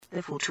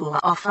The future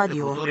of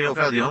radio. The future of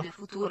radio. The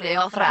future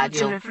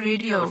of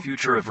radio. The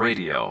future of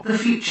radio. The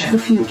future. The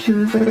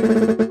future of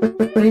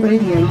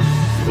radio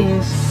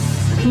is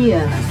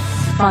here.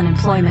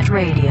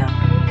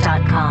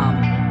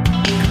 Funemploymentradio.com.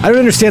 I don't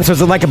understand. So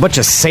is it like a bunch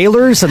of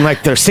sailors and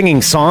like they're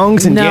singing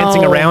songs and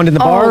dancing around in the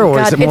bar,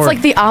 or is it more? It's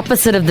like the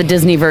opposite of the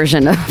Disney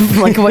version of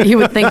like what you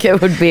would think it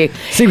would be.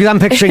 See, because I'm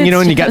picturing,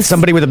 and you got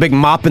somebody with a big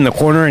mop in the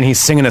corner and he's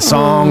singing a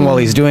song while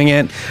he's doing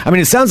it. I mean,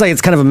 it sounds like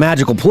it's kind of a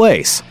magical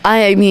place.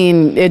 I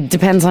mean, it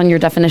depends on your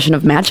definition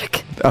of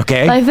magic.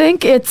 Okay. I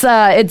think it's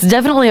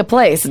definitely a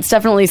place. It's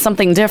definitely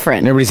something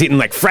different. And everybody's eating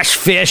like fresh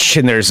fish,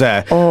 and there's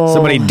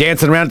somebody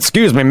dancing around.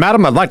 Excuse me,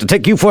 madam, I'd like to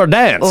take you for a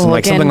dance, and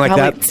like something like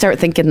that. Start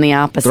thinking the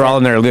opposite. They're all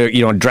in their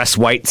dress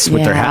whites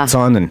with their hats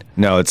on, and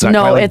no, it's not.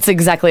 No, it's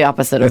exactly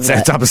opposite of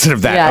that. It's opposite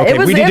of that. Yeah, okay,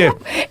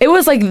 it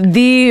was like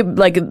the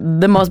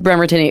most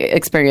Bremerton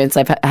experience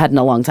I've had in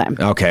a long time.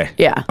 Okay.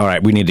 Yeah. All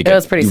right, we need to It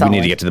was pretty solid. We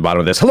need to get to the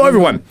bottom of this. Hello,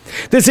 everyone.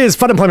 This is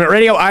Fun Employment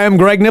Radio. I am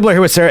Greg Nibbler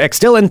here with Sarah X.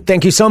 Dillon.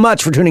 Thank you so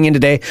much for tuning in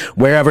today,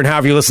 wherever and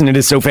however you listen. It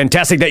is so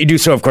fantastic that you do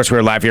so. Of course,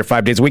 we're live here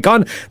 5 days a week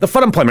on the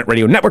Fun Employment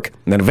Radio Network,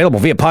 and then available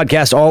via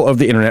podcast all over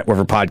the internet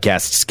wherever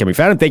podcasts can be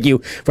found. And thank you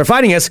for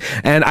finding us.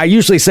 And I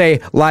usually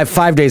say live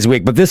 5 days a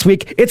week, but this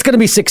week it's going to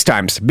be 6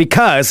 times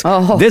because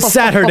this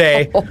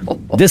Saturday,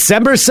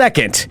 December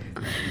 2nd,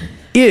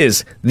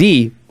 is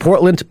the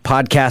Portland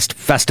Podcast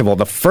Festival,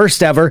 the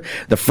first ever,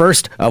 the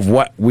first of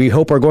what we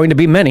hope are going to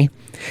be many.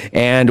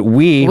 And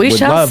we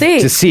would love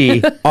to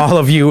see all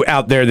of you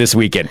out there this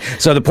weekend.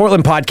 So the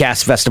Portland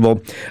Podcast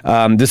Festival,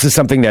 this is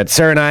something that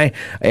Sarah and I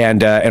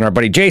and our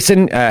buddy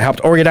Jason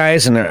helped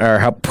organize and are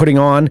helped putting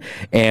on.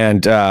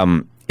 And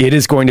it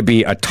is going to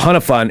be a ton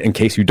of fun. In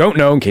case you don't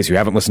know, in case you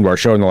haven't listened to our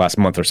show in the last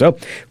month or so,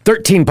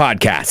 13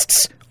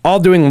 podcasts, all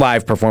doing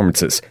live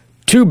performances,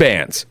 2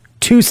 bands,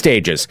 2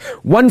 stages,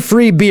 1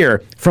 free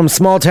beer from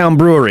Small Town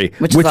Brewery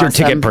with your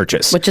ticket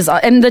purchase.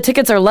 And the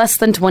tickets are less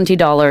than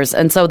 $20.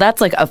 And so that's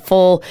like a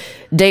full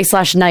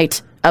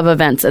day/night of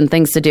events and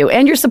things to do.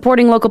 And you're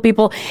supporting local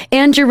people,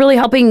 and you're really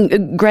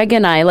helping Greg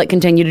and I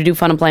continue to do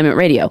Fun Employment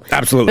Radio.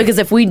 Absolutely. Because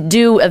if we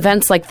do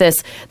events like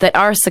this that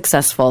are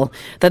successful,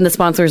 then the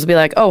sponsors will be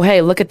like, oh,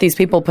 hey, look at these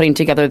people putting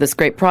together this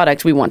great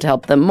product. We want to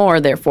help them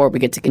more. Therefore, we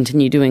get to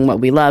continue doing what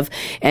we love,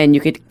 and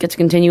you get to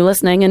continue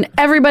listening, and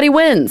everybody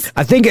wins.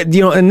 I think,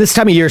 in this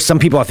time of year, some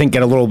people, I think,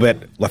 get a little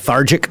bit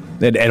lethargic.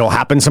 It'll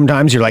happen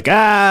sometimes. You're like,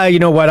 you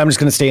know what? I'm just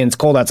going to stay in. It's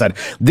cold outside.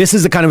 This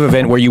is the kind of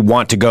event where you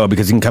want to go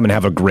because you can come and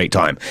have a great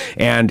time.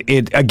 And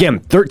again,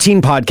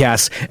 13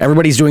 podcasts.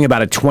 Everybody's doing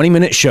about a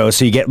 20-minute show,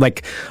 so you get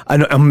like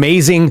an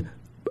amazing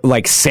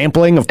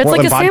sampling of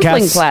Portland podcasts. It's like a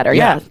sampling platter.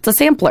 Yeah, it's a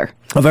sampler.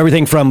 Of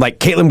everything from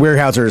Caitlin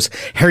Weirhauser's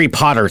Harry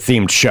Potter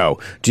themed show.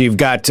 You've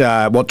got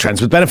Trends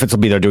with Benefits will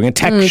be there doing a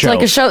tech show. It's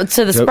like a show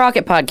to the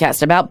Sprocket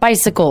podcast about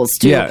bicycles.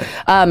 To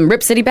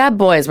Rip City Bad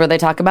Boys, where they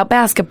talk about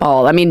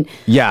basketball. I mean,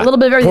 a little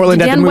bit of everything.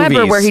 Dan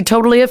Weber, where he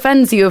totally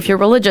offends you if you're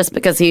religious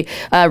because he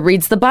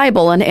reads the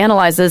Bible and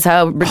analyzes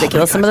how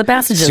ridiculous some of the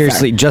passages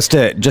Seriously, are. just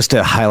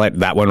to highlight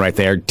that one right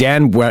there,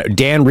 Dan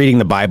reading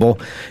the Bible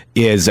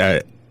is.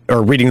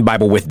 Or Reading the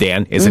Bible with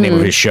Dan is the name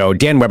of his show.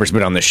 Dan Weber's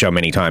been on this show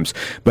many times,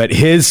 but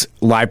his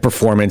live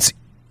performance,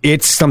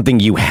 it's something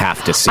you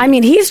have to see. I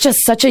mean, he's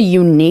just such a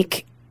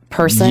unique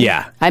person.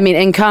 Yeah. I mean,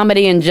 in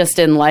comedy and just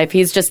in life,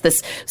 he's just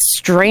this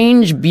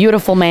strange,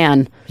 beautiful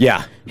man.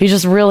 Yeah. He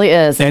just really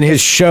is. And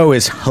his show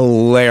is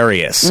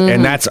hilarious.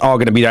 And that's all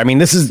going to be there. I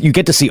mean, you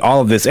get to see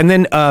all of this. And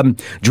then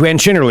Joanne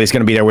Shinnerly is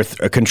going to be there with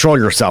Control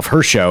Yourself,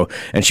 her show.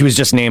 And she was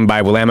just named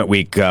by Willamette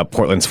Week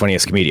Portland's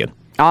funniest comedian.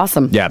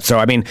 Awesome. Yeah, so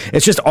I mean,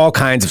 it's just all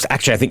kinds of...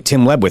 Actually, I think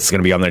Tim Lebwith's going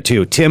to be on there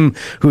too. Tim,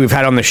 who we've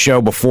had on the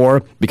show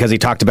before, because he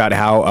talked about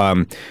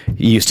how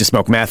he used to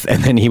smoke meth,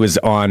 and then he was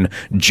on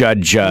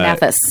Judge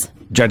Mathis,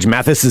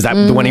 is that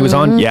the one he was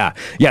on? Yeah.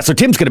 So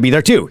Tim's going to be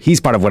there too. He's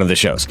part of one of the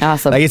shows.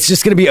 Awesome. It's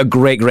just going to be a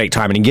great, great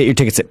time. And you can get your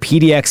tickets at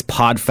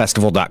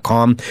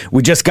pdxpodfestival.com.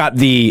 We just got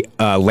the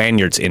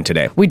lanyards in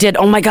today. We did.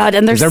 Oh my God.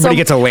 And there's everybody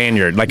gets a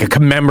lanyard, like a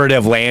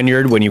commemorative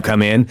lanyard when you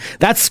come in.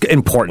 That's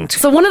important.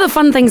 So one of the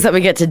fun things that we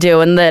get to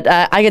do and that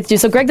I get to do,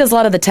 so Greg does a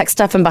lot of the tech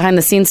stuff and behind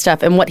the scenes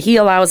stuff. And what he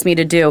allows me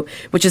to do,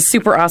 which is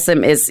super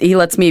awesome, is he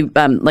lets me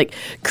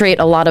create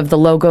a lot of the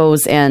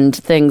logos and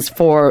things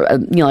for,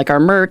 our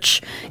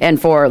merch and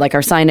for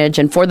our signage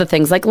and for the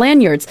things like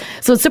lanyards.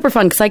 So it's super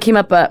fun because I came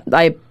up,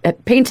 I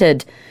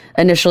painted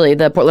initially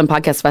the Portland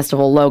Podcast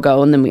Festival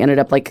logo, and then we ended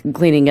up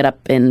cleaning it up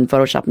in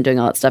Photoshop and doing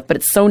all that stuff. But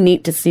it's so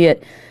neat to see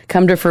it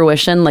come to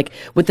fruition,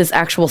 with this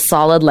actual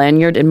solid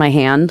lanyard in my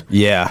hand.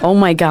 Yeah. Oh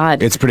my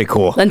God. It's pretty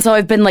cool. And so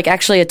I've been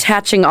actually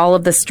attaching all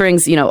of the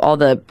strings, all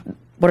the,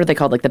 what are they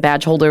called? The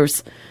badge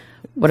holders?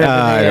 Whatever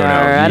they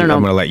are. I don't know.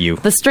 I'm going to let you.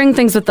 The string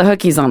things with the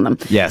hookies on them.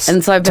 Yes.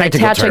 And so I've been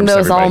Technical attaching terms,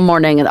 those all everybody.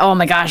 morning. And oh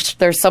my gosh,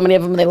 there's so many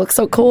of them. They look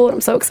so cool. And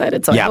I'm so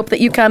excited. So I hope that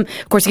you come.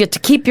 Of course, you get to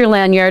keep your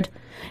lanyard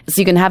so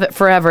you can have it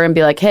forever and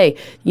be like, hey,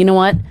 you know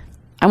what?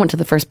 I went to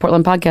the first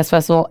Portland Podcast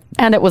Festival,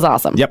 and it was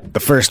awesome. Yep, the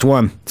first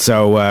one.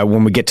 So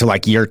when we get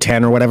to year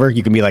 10 or whatever,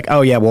 you can be like,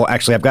 oh yeah, well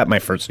actually I've got my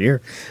first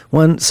year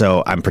one,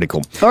 so I'm pretty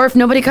cool. Or if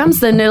nobody comes,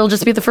 then it'll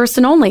just be the first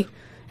and only.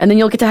 And then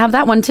you'll get to have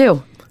that one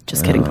too.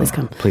 Just kidding. Please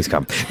come. Please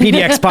come.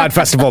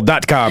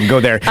 PDXpodfestival.com.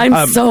 Go there.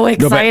 I'm so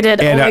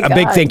excited. And oh my a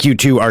big God. thank you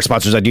to our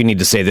sponsors. I do need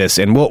to say this,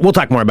 and we'll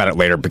talk more about it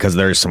later because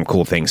there's some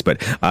cool things.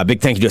 But a big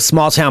thank you to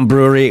Small Town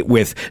Brewery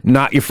with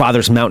Not Your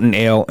Father's Mountain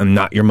Ale and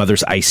Not Your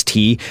Mother's Iced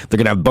Tea. They're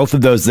going to have both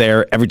of those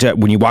there every time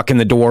when you walk in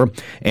the door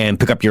and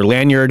pick up your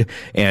lanyard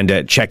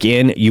and check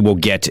in. You will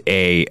get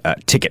a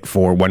ticket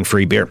for one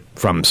free beer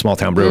from Small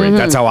Town Brewery.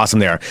 That's how awesome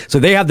they are. So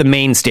they have the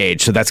main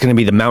stage. So that's going to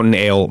be the Mountain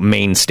Ale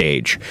main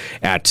stage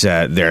at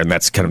there, and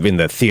that's kind of in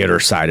the theater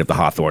side of the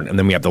Hawthorne, and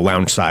then we have the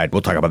lounge side.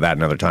 We'll talk about that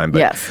another time.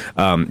 But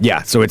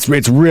yes. So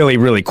it's really,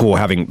 really cool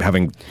having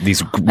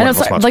these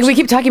wonderful sponsors. Like we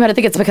keep talking about it. I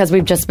think it's because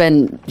we've just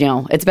been,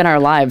 it's been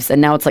our lives,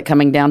 and now it's like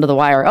coming down to the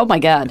wire. Oh my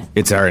God.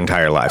 It's our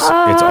entire lives.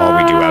 It's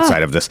all we do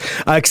outside of this.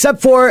 Except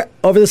for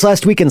over this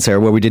last weekend, Sarah,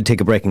 where we did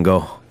take a break and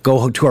go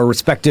to our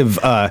respective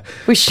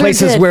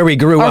places where we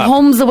grew up. Our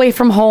homes away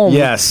from home.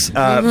 Yes,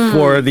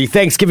 for the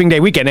Thanksgiving Day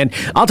weekend. And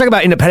I'll talk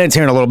about independence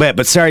here in a little bit.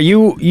 But Sarah,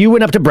 you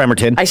went up to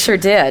Bremerton. I sure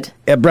did.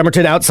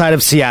 Bremerton outside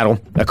of Seattle,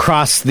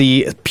 across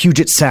the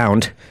Puget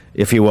Sound,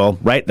 if you will,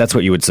 right? That's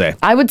what you would say.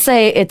 I would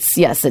say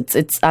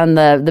it's on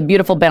the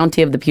beautiful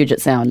bounty of the Puget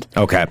Sound.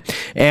 Okay.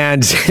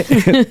 And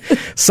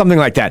something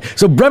like that.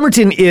 So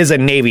Bremerton is a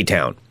Navy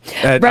town,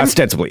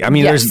 ostensibly. I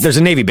mean, yes. there's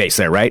a Navy base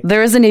there, right?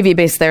 There is a Navy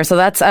base there. So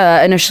that's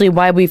initially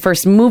why we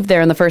first moved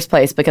there in the first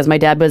place, because my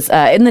dad was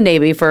in the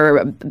Navy for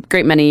a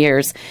great many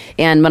years.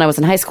 And when I was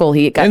in high school,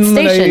 he got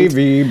stationed.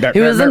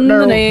 He was in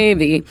the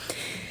Navy.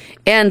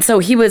 And so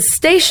he was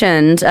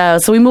stationed,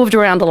 so we moved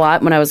around a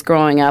lot when I was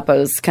growing up. I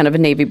was kind of a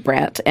Navy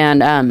brat.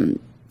 And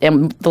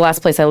the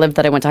last place I lived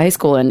that I went to high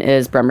school in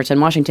is Bremerton,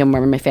 Washington,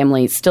 where my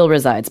family still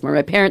resides, where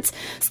my parents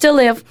still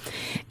live.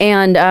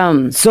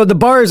 And so the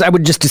bars, I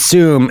would just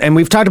assume, and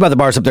we've talked about the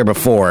bars up there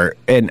before,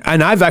 and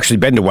I've actually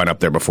been to one up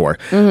there before,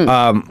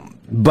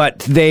 but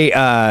they...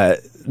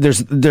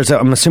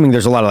 I'm assuming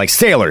there's a lot of like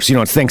sailors.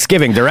 It's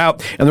Thanksgiving. They're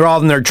out and they're all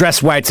in their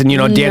dress whites and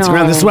dancing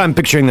around. This is what I'm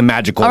picturing the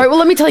magical. All right, well,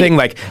 let me tell thing. you.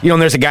 Like and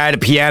there's a guy at a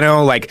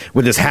piano like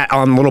with his hat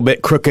on a little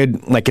bit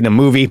crooked, like in a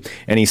movie,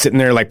 and he's sitting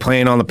there like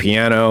playing on the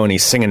piano and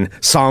he's singing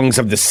songs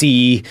of the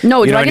sea.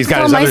 No, do I and get he's to got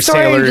tell his my other story?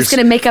 Or sailors. You're just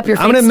going to make up your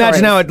fake I'm going to imagine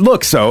stories? how it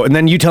looks, so, and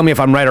then you tell me if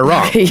I'm right or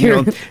wrong.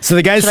 So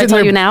the guy's Should I sitting tell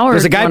there. you now, or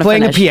there's a do you guy wanna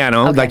playing finish? a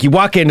piano. Okay. Like you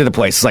walk into the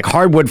place, it's like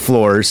hardwood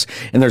floors,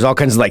 and there's all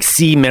kinds of like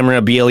sea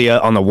memorabilia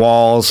on the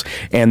walls,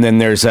 and then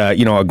there's a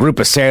group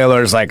of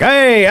sailors like,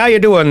 hey, how you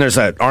doing? There's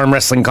an arm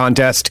wrestling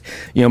contest,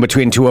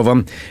 between two of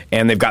them,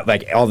 and they've got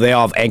they all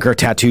have anchor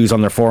tattoos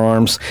on their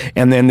forearms,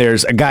 and then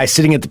there's a guy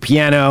sitting at the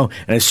piano,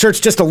 and his shirt's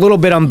just a little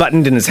bit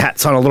unbuttoned, and his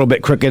hat's on a little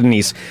bit crooked, and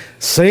he's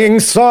singing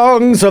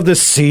songs of the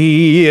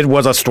sea. It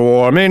was a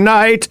stormy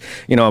night,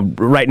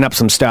 writing up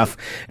some stuff,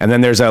 and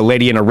then there's a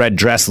lady in a red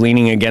dress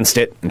leaning against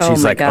it, and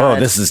she's like, God. "Oh,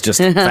 this is just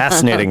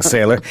fascinating,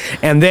 sailor."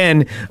 And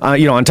then,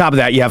 on top of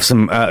that, you have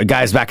some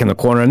guys back in the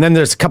corner, and then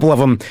there's a couple of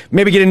them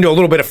maybe get into a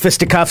little bit of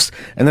fisticuffs,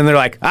 and then they're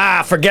like,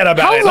 forget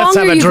about it. Let's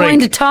have a drink. How long are you going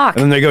to talk?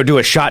 And then they go do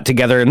a shot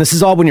together, and this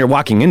is all when you're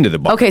walking into the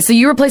bar. Okay, so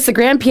you replace the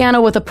grand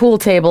piano with a pool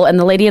table and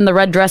the lady in the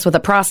red dress with a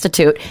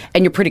prostitute,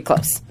 and you're pretty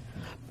close.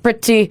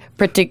 Pretty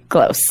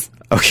close.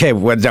 Okay,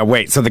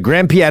 wait. So the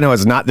grand piano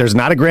there's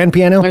not a grand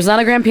piano? There's not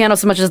a grand piano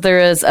so much as there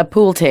is a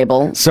pool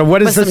table. So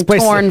what is with this some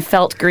place? Torn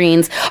felt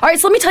greens. All right,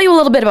 so let me tell you a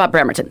little bit about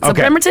Bremerton. So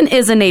Okay. Bremerton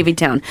is a Navy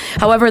town.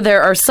 However,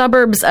 there are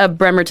suburbs of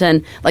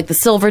Bremerton, like the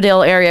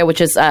Silverdale area,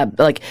 which is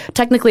like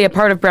technically a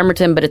part of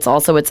Bremerton, but it's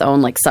also its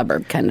own like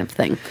suburb kind of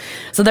thing.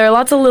 So there are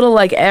lots of little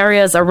like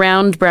areas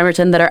around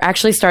Bremerton that are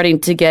actually starting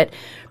to get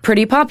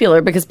pretty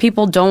popular because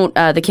people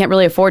they can't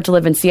really afford to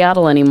live in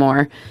Seattle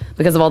anymore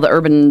because of all the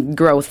urban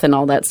growth and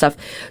all that stuff.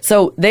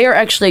 So they are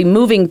actually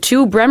moving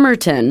to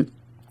Bremerton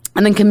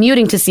and then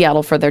commuting to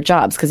Seattle for their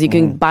jobs because you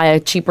can buy a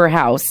cheaper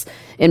house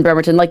in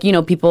Bremerton. Like,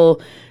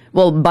 people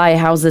will buy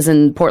houses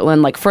in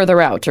Portland, like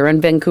further out, or in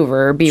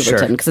Vancouver or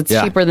Beaverton because it's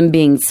cheaper than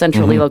being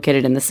centrally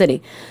located in the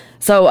city.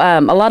 So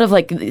a lot of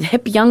like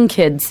hip young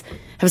kids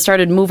have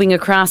started moving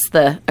across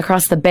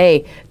the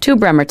bay to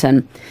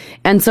Bremerton,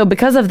 and so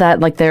because of that,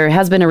 like there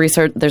has been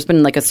there's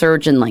been like a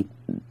surge in like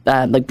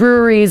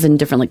breweries and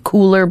different like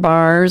cooler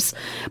bars,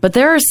 but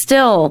there are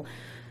still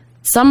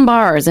some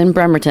bars in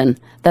Bremerton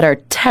that are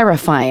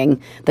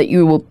terrifying that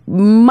you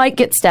might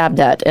get stabbed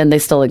at, and they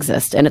still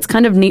exist. And it's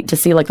kind of neat to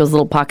see like those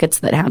little pockets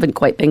that haven't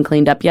quite been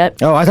cleaned up yet.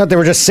 Oh, I thought they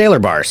were just sailor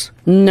bars.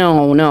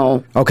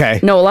 No. Okay.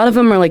 No, a lot of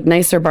them are like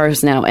nicer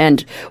bars now.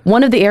 And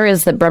one of the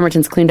areas that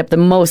Bremerton's cleaned up the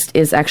most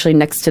is actually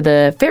next to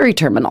the ferry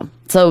terminal.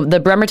 So the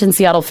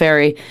Bremerton-Seattle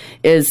ferry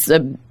is,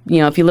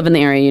 if you live in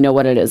the area, you know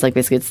what it is. Like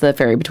basically it's the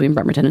ferry between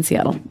Bremerton and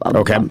Seattle.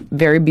 Okay.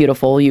 Very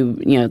beautiful.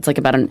 It's like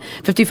about a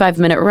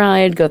 55-minute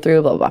ride, go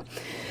through, blah, blah, blah.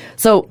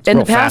 So in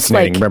the Real past,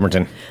 fascinating, like,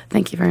 Bremerton.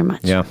 thank you very much.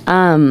 Yeah.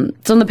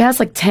 So in the past,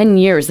 like 10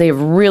 years, they've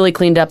really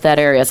cleaned up that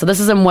area. So this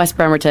is in West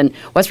Bremerton.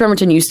 West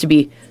Bremerton used to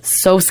be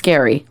so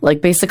scary.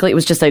 Like basically, it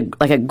was just a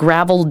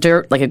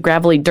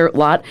gravelly dirt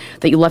lot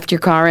that you left your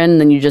car in, and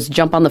then you just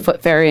jump on the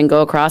foot ferry and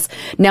go across.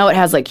 Now it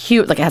has like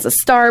huge, like it has a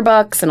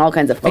Starbucks and all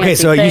kinds of fancy Okay,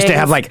 so it used to things.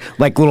 have like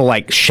little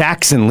like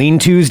shacks and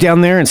lean-tos down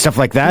there and stuff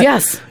like that.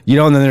 Yes. You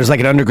know, and then there's like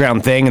an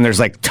underground thing, and there's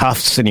like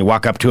tufts, and you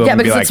walk up to them. Yeah, and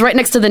be because like, it's right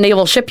next to the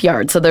naval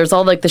shipyard. So there's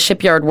all like the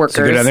shipyard workers.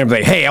 So go down there and be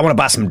like, hey, I want to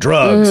buy some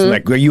drugs.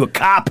 Like, are you a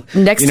cop?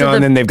 Next you to know, the-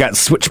 and then they've got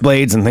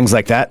switchblades and things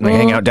like that, and they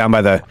hang out down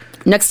by the.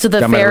 Next to the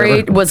Down by the ferry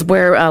river. was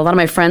where a lot of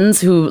my friends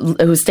who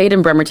stayed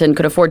in Bremerton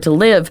could afford to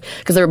live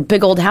because they were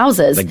big old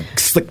houses. Like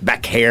slick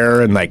back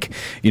hair and like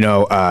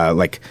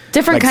like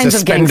Different like kinds of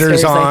suspenders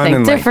gangsters, I on think.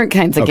 and, like- Different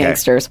kinds of Okay.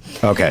 gangsters.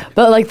 Okay.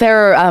 But like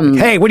they're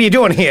Hey, what are you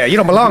doing here? You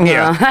don't belong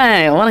here.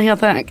 hey, I want to hear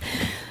that.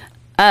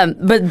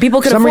 But people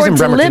For could some afford reason,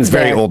 to live Bremerton's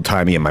very there. old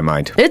timey in my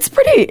mind. It's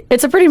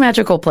a pretty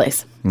magical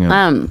place.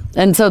 Yeah.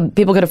 And so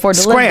people could afford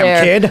to live Scram,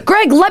 there. kid.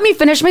 Greg, let me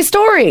finish my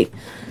story.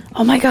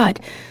 Oh my God.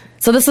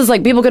 So this is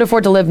like people could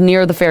afford to live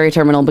near the ferry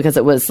terminal because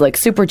it was like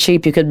super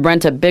cheap. You could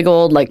rent a big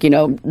old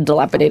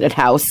dilapidated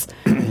house,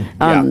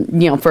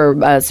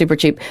 for super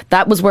cheap.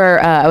 That was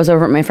where I was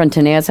over at my friend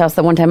Tanea's house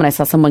that one time and I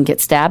saw someone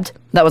get stabbed.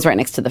 That was right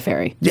next to the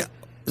ferry. Yeah.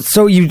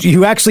 So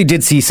you actually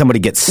did see somebody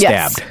get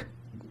stabbed.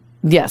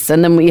 Yes,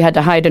 and then we had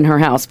to hide in her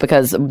house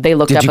because they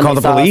looked up Did you and call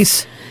they the saw us.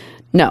 police?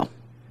 No.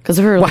 Because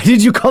of her. Why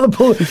did you call the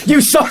police? You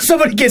saw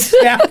somebody get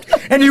stabbed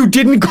and you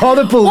didn't call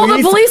the police? Well,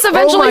 the police Oh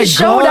eventually my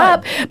showed God.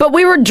 up, but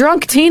we were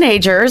drunk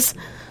teenagers.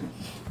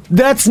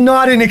 That's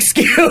not an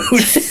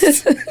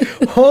excuse.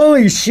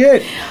 Holy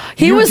shit.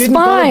 He You was didn't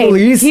call the fine.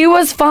 police? He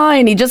was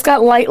fine. He just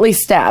got lightly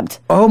stabbed.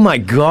 Oh my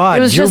God.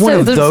 It was You're just one a-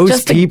 of it was those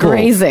just a people.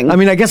 grazing. I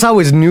mean, I guess I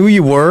always knew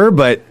you were,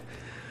 but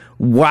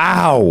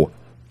wow.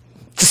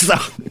 So,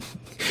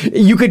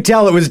 you could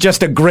tell it was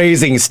just a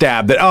grazing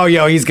stab that,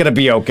 he's going to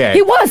be okay.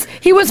 He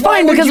was Why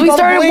fine would because you we call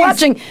the started police?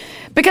 watching.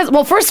 Because,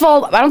 well, first of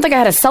all, I don't think I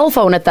had a cell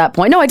phone at that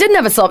point. No, I didn't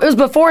have a cell phone. It was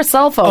before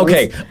cell phones.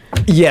 Okay.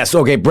 Yes.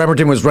 Okay.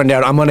 Bremerton was run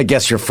down. I'm going to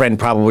guess your friend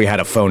probably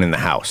had a phone in the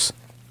house.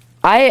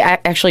 I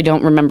actually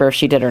don't remember if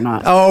she did or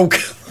not. Oh,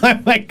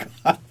 my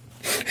God.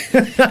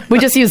 We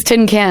just used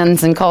tin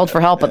cans and called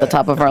for help at the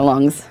top of our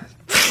lungs.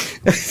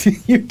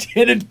 You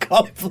didn't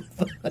call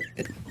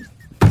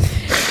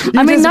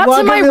I mean, just not walk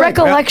to my over like,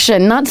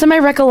 recollection. Not to my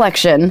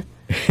recollection.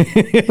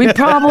 We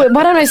probably.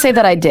 Why don't I say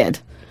that I did?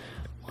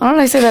 Why don't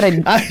I say that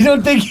I? I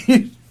don't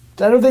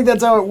think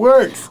that's how it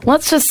works.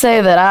 Let's just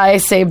say that I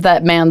saved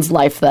that man's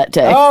life that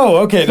day. Oh,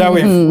 okay. Now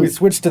we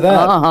switched to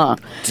that. Uh-huh.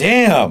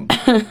 Damn.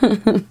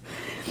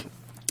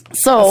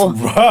 So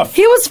rough.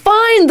 he was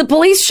fine. The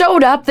police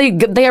showed up.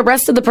 They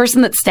arrested the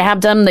person that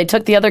stabbed him. They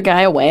took the other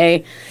guy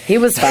away. He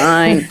was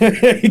fine.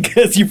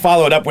 Because you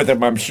followed up with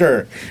him, I'm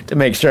sure, to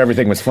make sure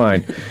everything was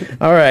fine.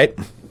 All right.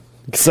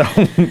 So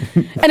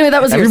Anyway,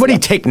 that was years everybody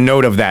ago. take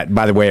note of that,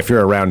 by the way, if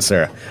you're around,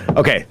 Sarah.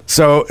 Okay,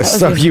 so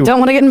you don't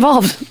want to get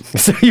involved.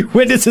 so you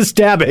witnessed a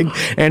stabbing,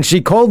 and she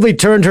coldly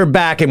turned her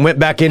back and went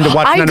back in to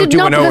watch I did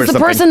not 90210 or because the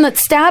something. person that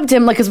stabbed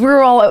him, because we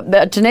were all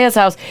at Tanea's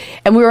house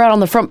and we were out on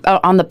the front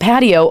on the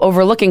patio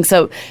overlooking.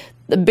 So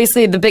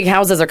basically, the big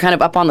houses are kind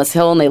of up on this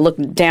hill, and they look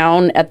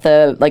down at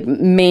the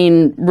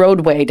main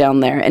roadway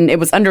down there. And it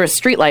was under a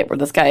streetlight where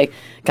this guy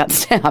got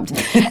stabbed.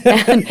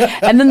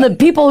 and then the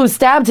people who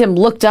stabbed him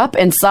looked up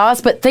and saw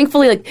us. But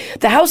thankfully,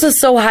 the house is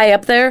so high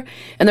up there,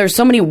 and there's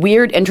so many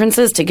weird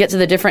entrances to get to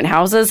the different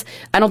houses.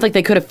 I don't think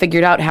they could have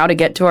figured out how to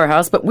get to our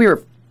house. But we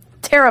were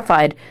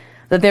terrified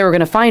that they were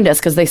going to find us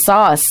because they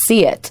saw us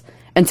see it,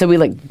 and so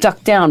we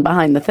ducked down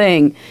behind the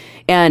thing.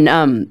 And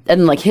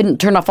hidden,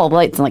 turned off all the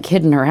lights and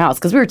hid in her house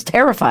because we were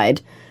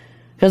terrified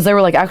because there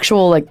were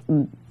actual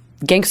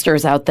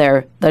gangsters out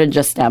there that had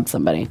just stabbed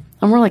somebody,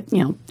 and we're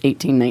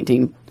 18,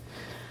 19,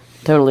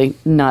 totally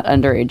not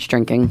underage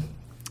drinking,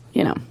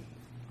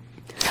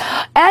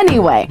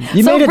 Anyway,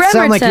 You so made it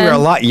sound like you were a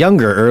Bremerton- lot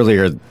younger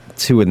earlier,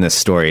 too, in this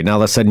story. Now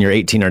all of a sudden you're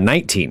 18 or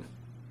 19.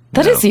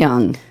 That is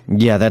young.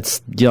 Yeah,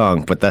 that's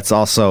young, but that's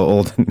also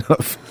old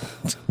enough.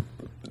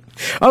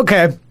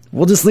 Okay,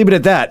 we'll just leave it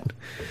at that.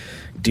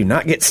 Do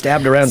not get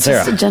stabbed around It's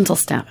Sarah. just a gentle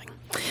stabbing.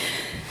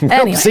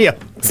 Anyway, See ya.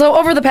 So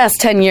over the past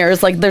 10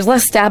 years, there's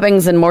less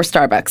stabbings and more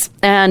Starbucks.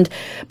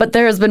 But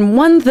there has been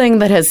one thing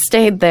that has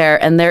stayed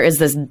there, and there is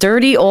this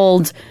dirty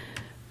old,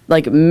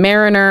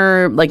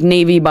 Mariner,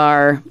 Navy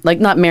bar.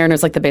 Not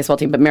Mariners like the baseball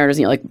team, but Mariners,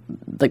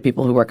 like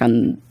people who work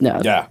on,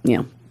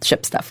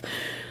 ship stuff.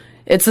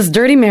 It's this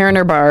dirty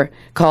Mariner bar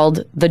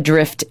called the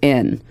Drift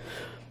Inn.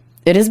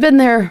 It has been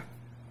there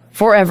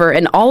forever,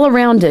 and all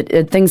around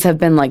it things have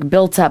been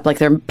built up,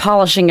 they're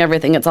polishing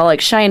everything. It's all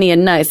shiny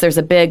and nice. There's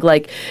a big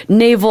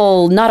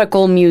naval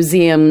nautical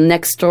museum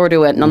next door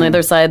to it, and on the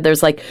other side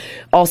there's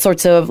all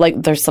sorts of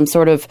there's some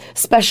sort of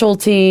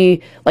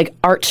specialty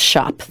art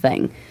shop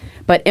thing.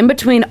 But in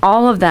between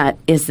all of that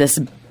is this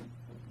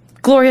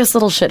glorious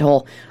little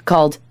shithole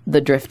called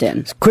the Drift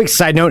Inn. Quick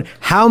side note,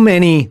 how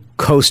many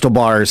coastal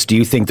bars do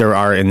you think there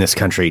are in this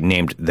country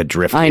named the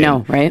Drift I Inn?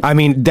 know, right? I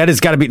mean, that has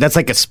got to be, that's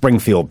like a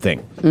Springfield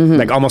thing.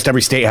 Like almost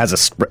every state has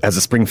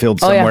a Springfield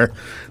Oh, yeah. somewhere.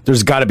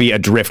 There's got to be a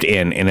Drift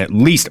Inn in at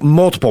least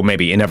multiple,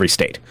 maybe in every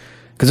state.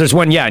 Because there's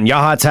one, and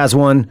Yachats has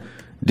one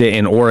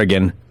in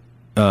Oregon.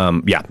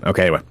 Yeah.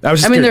 Okay. Anyway, I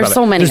was just curious there's about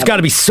so that. many. There's got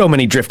to be so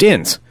many Drift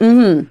Inns.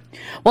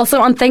 Well,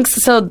 so on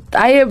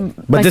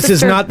But this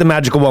is not the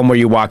magical one where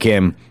you walk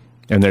in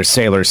and there's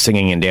sailors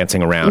singing and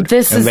dancing around.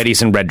 And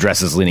ladies in red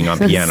dresses leaning on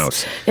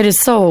pianos. It is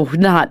so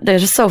not.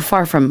 It is so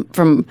far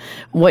from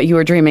what you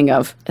were dreaming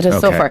of. It is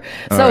so Okay. far.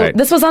 All So right.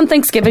 this was on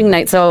Thanksgiving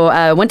night. So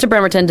I went to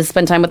Bremerton to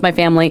spend time with my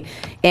family,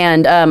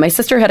 and my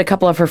sister had a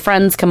couple of her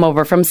friends come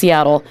over from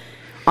Seattle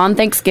on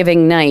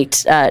Thanksgiving night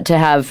to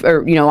have,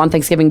 or on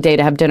Thanksgiving Day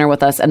to have dinner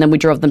with us, and then we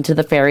drove them to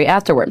the ferry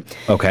afterward.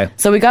 Okay.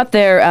 So we got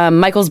there.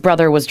 Michael's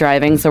brother was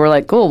driving, so we're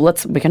like, cool.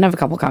 We can have a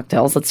couple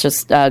cocktails. Let's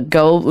just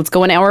go. Let's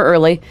go an hour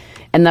early,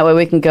 and that way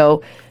we can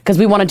go because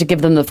we wanted to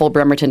give them the full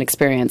Bremerton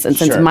experience. And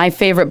since Sure. my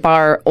favorite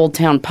bar, Old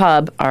Town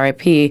Pub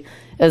 (RIP),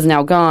 is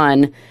now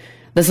gone,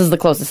 this is the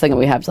closest thing that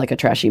we have to like a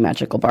trashy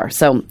magical bar.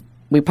 So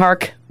we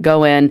park,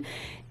 go in,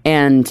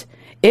 and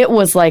it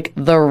was like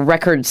the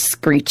record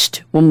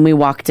screeched when we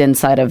walked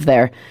inside of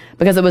there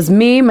because it was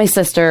me, my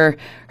sister,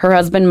 her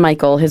husband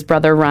Michael, his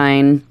brother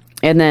Ryan,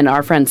 and then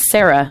our friend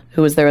Sarah,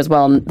 who was there as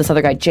well, and this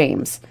other guy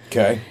James.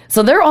 Okay.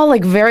 So they're all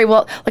like very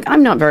well. Like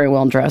I'm not very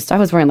well dressed. I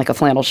was wearing like a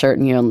flannel shirt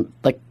and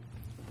like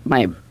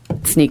my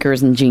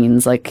sneakers and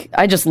jeans. Like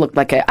I just looked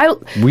like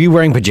Were you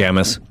wearing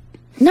pajamas?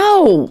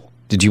 No.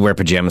 Did you wear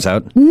pajamas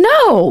out?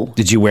 No.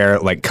 Did you wear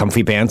like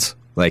comfy pants?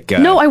 Like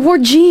No, I wore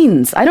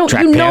jeans. I don't.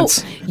 Track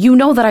pants? You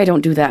know that I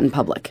don't do that in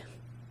public.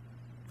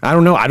 I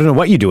don't know. I don't know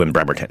what you do in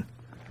Bremerton.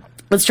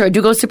 That's true. I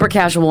do go super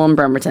casual in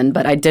Bremerton,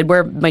 but I did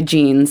wear my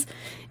jeans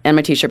and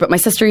my t-shirt. But my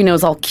sister,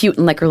 is all cute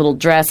in like her little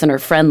dress, and her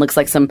friend looks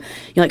like some,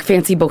 like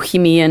fancy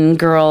bohemian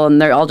girl,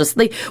 and they're all just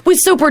we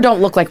super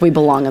don't look like we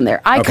belong in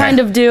there. I Okay. kind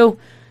of do.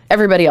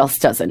 Everybody else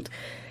doesn't.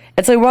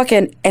 And so I walk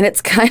in, and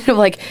it's kind of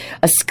like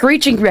a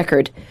screeching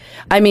record.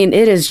 I mean,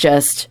 it is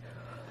just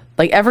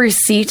like every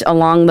seat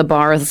along the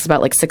bar, this is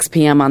about like 6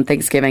 p.m. on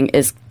Thanksgiving,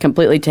 is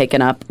completely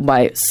taken up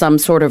by some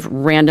sort of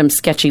random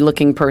sketchy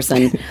looking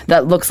person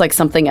that looks like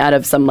something out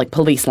of some like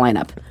police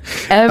lineup.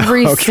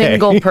 Every Okay.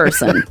 single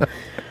person.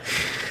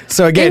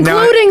 So again,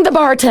 Including the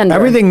bartender.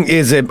 everything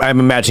is. I'm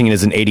imagining it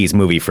is an '80s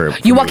movie for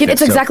You walk in, kids,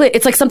 it's so- exactly,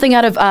 it's like something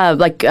out of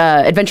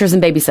Adventures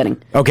in Babysitting.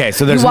 Okay,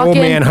 so there's You an walk old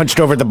in- man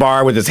hunched over at the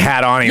bar with his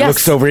hat on. He Yes.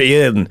 looks over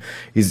in.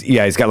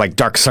 He's got like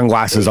dark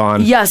sunglasses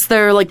on. Yes,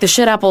 they're like the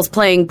shit apples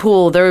playing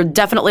pool. They're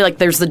definitely like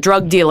there's the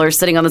drug dealer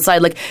sitting on the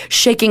side, like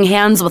shaking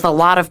hands with a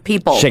lot of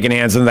people. Shaking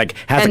hands and like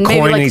has And a maybe,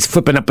 coin like- and he's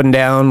flipping up and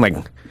down like.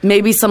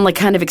 Maybe some like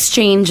kind of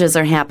exchanges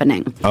are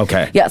happening.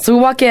 Okay. Yeah, so we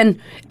walk in,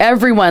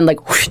 everyone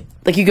like whoosh,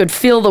 like you could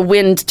feel the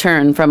wind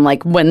turn from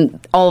like when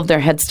all of their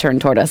heads turn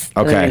toward us.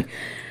 Okay.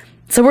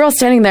 So we're all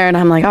standing there, and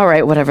I'm like, all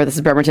right, whatever, this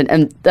is Bremerton.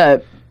 And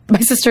my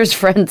sister's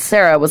friend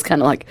Sarah was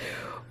kind of like,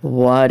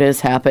 what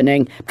is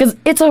happening? Because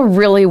it's a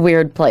really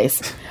weird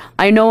place.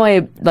 I know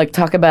I like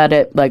talk about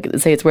it, like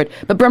say it's weird,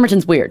 but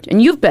Bremerton's weird,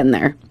 and you've been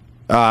there.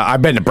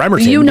 I've been to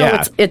Bremerton. You know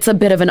yeah. it's a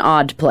bit of an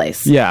odd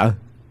place. Yeah.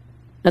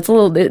 It's a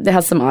little. It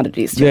has some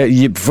oddities to it.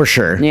 Yeah, for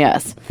sure.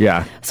 Yes.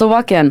 Yeah. So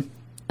walk in,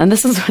 and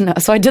this is when.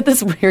 So I did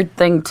this weird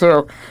thing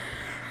too.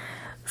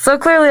 So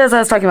clearly, as I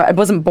was talking about, I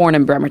wasn't born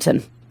in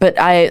Bremerton, but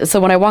So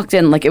when I walked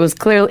in, like it was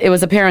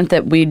apparent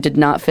that we did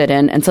not fit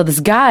in, and so this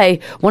guy,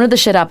 one of the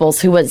shit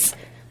apples, who was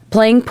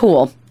playing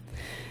pool,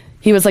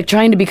 he was like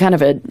trying to be kind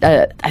of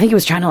I think he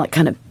was trying to like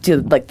kind of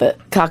do like the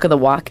cock of the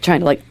walk, trying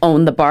to like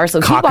own the bar.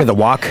 So Cock of the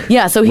walk?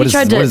 Yeah. So he What is-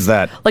 tried to. what is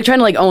that? Like trying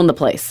to like own the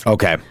place.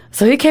 Okay.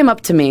 So he came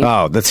up to me.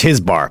 Oh, that's his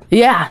bar.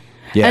 Yeah.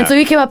 Yeah. And so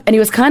he came up and he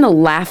was kind of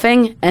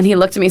laughing, and he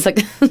looked at me. He's like,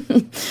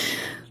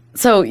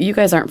 so you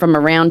guys aren't from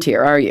around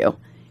here, are you?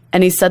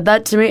 And he said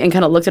that to me and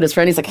kind of looked at his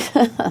friend. He's like,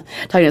 talking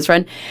to his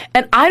friend.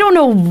 And I don't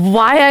know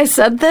why I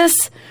said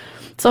this.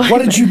 So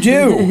What did you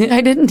do?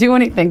 I didn't do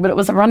anything, but it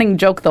was a running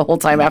joke the whole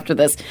time after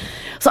this.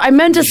 So I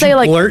meant to say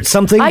like. blurt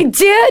something? I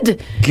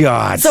did.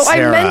 God, So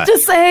Sarah. I meant to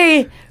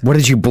say. What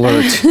did you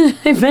blurt?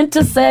 I meant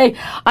to say,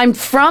 I'm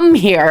from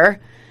here.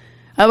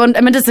 I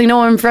meant to say,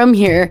 no, I'm from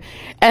here.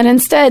 And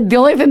instead, the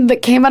only thing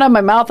that came out of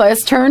my mouth, I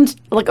just turned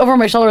like over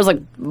my shoulder, was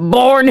like,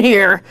 born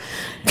here.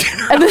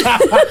 And then,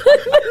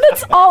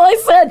 that's all I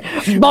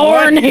said.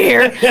 Born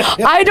here.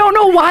 I don't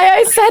know why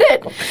I said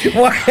it.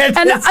 What?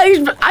 And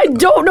I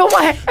don't know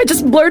why. I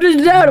just blurted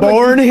it out.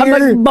 Born I'm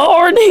here? like,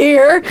 born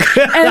here.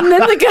 And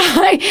then the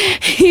guy,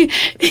 he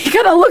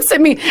kind of looks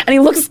at me, and he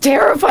looks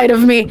terrified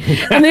of me.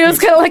 And he was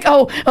kind of like,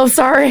 oh,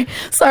 sorry.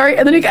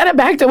 And then he kind of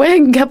backed away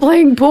and kept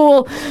playing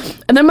pool.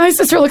 And then my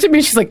sister looked at me,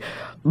 and she's like,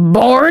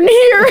 born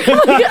here?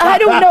 Like, I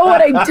don't know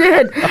what I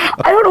did.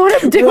 I don't know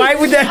what I'm doing. Why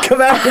would that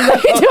come out?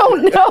 I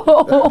don't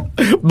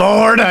know.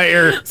 Born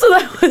here. So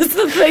that was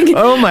the thing.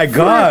 Oh my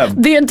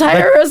God. The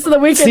entire rest of the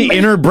weekend. See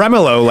inner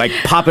Bremelo like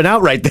popping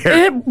out right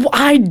there.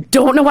 I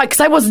don't know why, because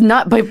I was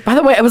not, by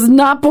the way, I was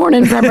not born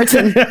in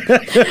Bremerton.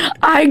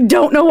 I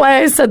don't know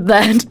why I said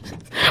that.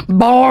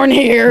 Born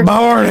here.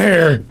 Born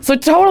here. So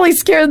totally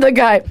scared the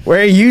guy.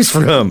 Where are you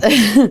from?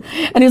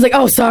 And he was like,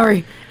 oh,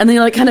 sorry. And then he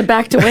like kind of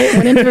backed away and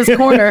went into his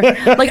corner.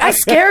 Like I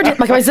scared him.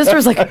 Like my sister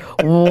was like,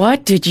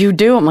 what did you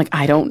do? I'm like,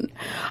 I don't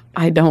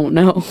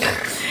know.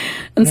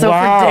 And so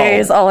for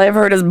days, all I've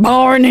heard is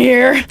born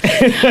here.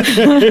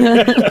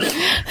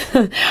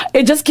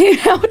 It just came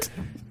out.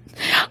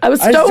 I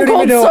was stone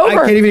cold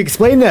sober. I can't even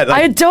explain that.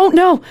 I don't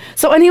know.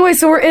 So anyway,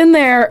 so we're in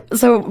there.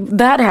 So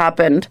that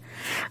happened.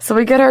 So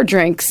we get our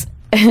drinks.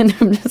 And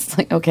I'm just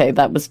like, okay,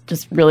 that was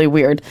just really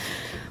weird.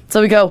 So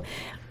we go,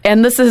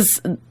 and this is,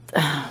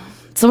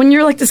 so when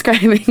you're like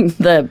describing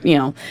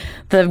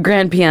the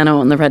grand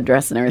piano and the red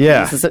dress and everything,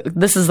 yeah.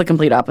 this is the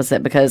complete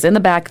opposite, because in the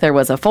back there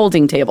was a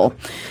folding table,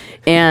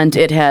 and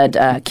it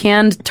had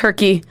canned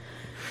turkey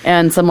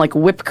and some like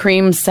whipped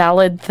cream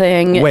salad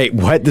thing. Wait,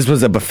 what? This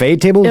was a buffet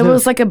table? It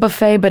was like a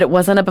buffet, but it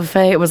wasn't a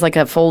buffet. It was like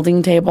a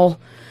folding table.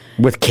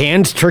 With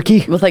canned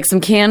turkey? With like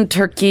some canned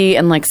turkey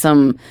and like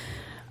some...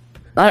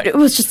 it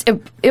was just,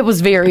 it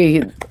was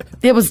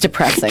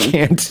depressing.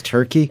 Canned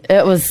turkey?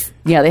 It was,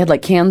 yeah, they had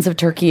like cans of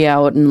turkey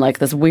out and like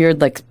this weird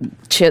like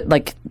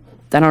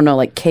I don't know,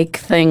 like cake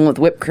thing with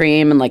whipped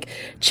cream and like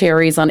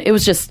cherries on it. It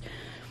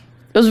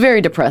was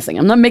very depressing.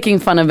 I'm not making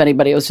fun of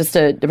anybody. It was just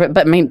but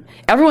I mean,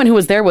 everyone who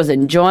was there was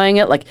enjoying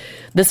it. Like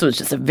this was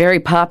just a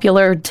very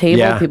popular table.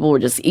 Yeah. People were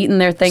just eating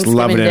their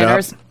Thanksgiving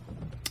dinners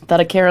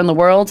without a care in the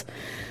world.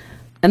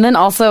 And then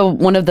also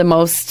one of the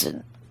most,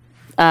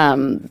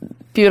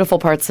 beautiful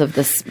parts of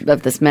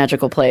this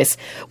magical place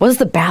was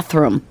the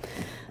bathroom.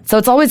 So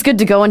it's always good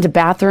to go into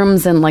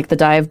bathrooms and like the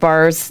dive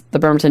bars, the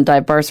Bremerton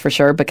dive bars for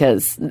sure,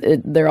 because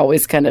they're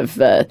always kind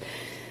of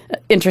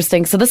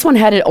interesting. So this one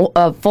had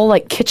a full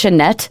like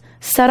kitchenette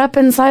set up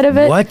inside of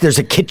it. What? There's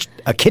a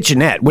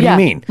kitchenette? What do you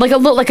mean? Like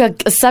a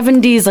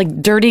 70s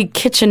like dirty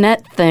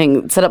kitchenette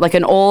thing set up, like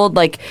an old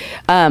like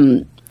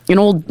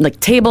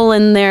table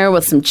in there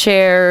with some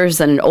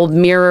chairs and an old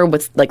mirror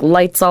with like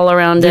lights all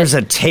around There's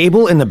a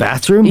table in the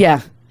bathroom?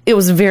 Yeah. It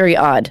was very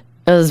odd.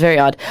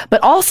 But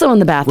also in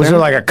the bathroom. Was there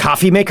like a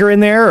coffee maker in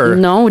there? Or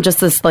no, just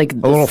this like... a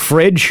little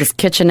fridge? This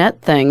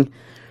kitchenette thing.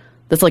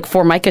 This like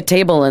Formica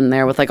table in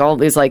there with like all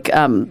these like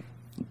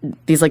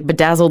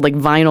bedazzled like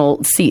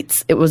vinyl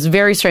seats. It was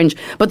very strange.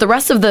 But the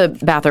rest of the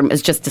bathroom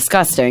is just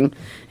disgusting.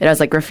 It has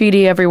like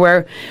graffiti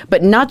everywhere.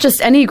 But not just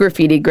any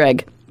graffiti,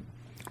 Greg.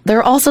 There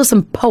are also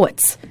some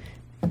poets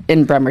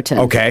in Bremerton.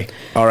 Okay.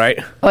 All right.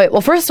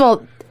 Well, first of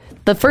all,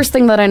 the first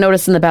thing that I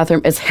noticed in the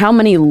bathroom is how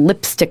many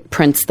lipstick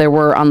prints there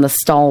were on the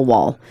stall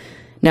wall.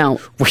 Now...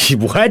 Wait,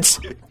 what?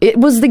 It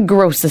was the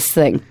grossest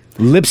thing.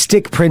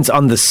 Lipstick prints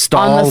on the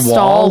stall wall? On the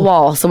stall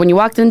wall. So when you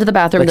walked into the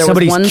bathroom, like there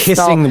was one kissing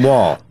stall. the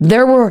wall.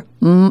 There were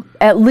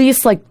at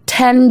least like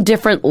 10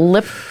 different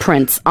lip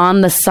prints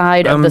on the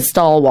side of the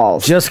stall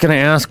walls. Just going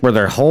to ask, were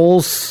there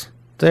holes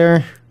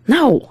there?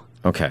 No.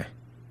 Okay.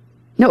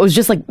 No, it was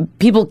just like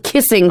people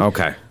kissing...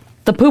 Okay.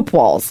 The poop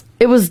walls.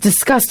 It was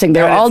disgusting.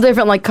 They were all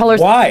different like colors.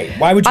 Why?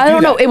 Why would you do that? I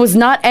don't know. It was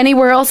not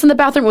anywhere else in the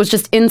bathroom. It was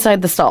just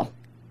inside the stall.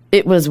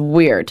 It was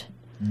weird.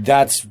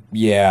 That's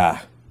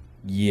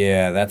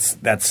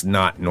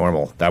not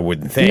normal. I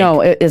wouldn't think.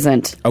 No, it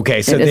isn't.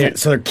 Okay, so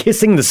they're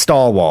kissing the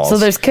stall walls. So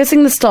there's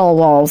kissing the stall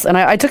walls, and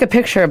I took a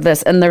picture of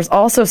this, and there's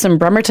also some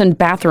Bremerton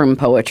bathroom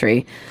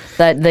poetry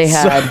that they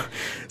had.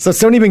 So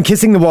somebody been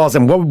kissing the walls,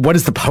 and what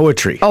is the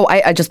poetry? Oh,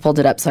 I just pulled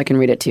it up so I can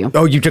read it to you.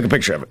 Oh, you took a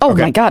picture of it. Oh,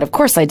 my God, of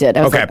course I did.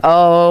 I was like,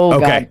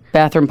 God,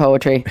 bathroom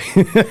poetry.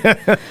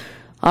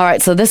 All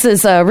right, so this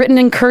is written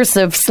in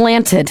cursive,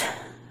 slanted,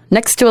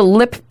 next to a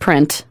lip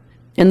print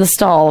in the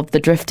stall of the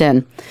Drift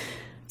Inn.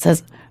 It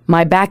says,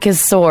 my back is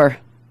sore,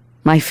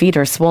 my feet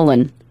are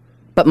swollen,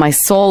 but my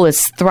soul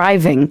is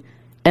thriving,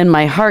 and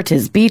my heart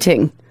is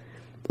beating.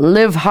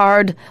 Live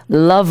hard,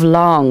 love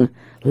long,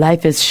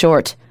 life is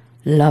short,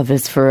 love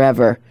is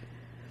forever.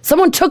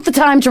 Someone took the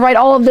time to write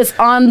all of this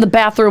on the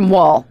bathroom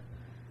wall.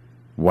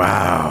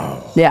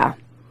 Wow. Yeah.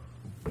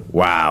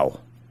 Wow.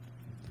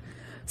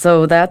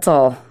 So that's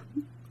all.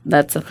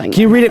 That's the thing.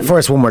 Can you read it for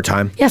us one more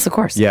time? Yes, of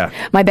course. Yeah.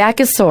 My back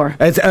is sore.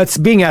 It's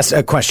being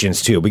asked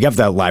questions, too. We have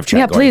that live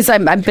chat going. Please.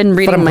 I've been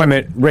reading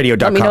FunEmploymentRadio.com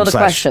Let me know the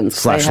questions.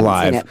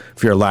 /live.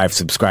 If you're a live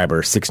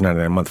subscriber,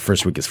 $6.99 a month.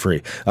 First week is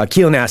free.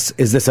 Keelan asks,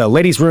 is this a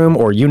ladies' room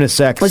or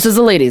unisex? This is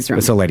a ladies' room.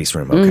 It's a ladies'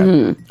 room. Okay.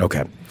 Mm-hmm.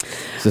 Okay.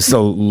 So this is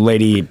a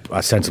lady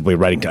ostensibly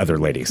writing to other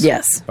ladies.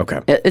 Yes. Okay.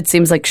 It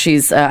seems like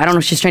she's, I don't know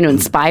if she's trying to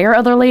inspire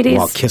other ladies.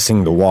 While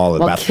kissing the wall of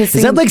the bathroom. Kissing...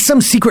 Is that like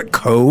some secret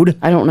code?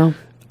 I don't know.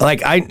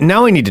 Like,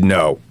 now I need to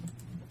know.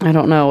 I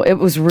don't know. It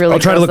was really. I'll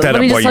try to look that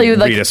up while you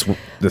read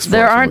this.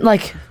 There aren't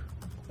like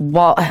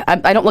wall.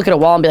 I don't look at a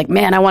wall and be like,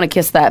 man, I want to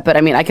kiss that. But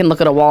I mean, I can look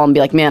at a wall and be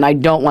like, man, I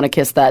don't want to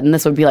kiss that. And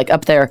this would be like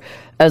up there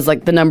as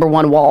like the number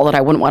one wall that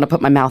I wouldn't want to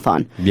put my mouth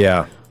on.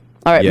 Yeah.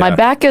 All right. Yeah. My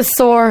back is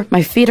sore.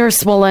 My feet are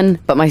swollen,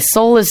 but my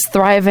soul is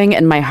thriving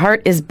and my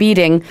heart is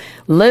beating.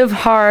 Live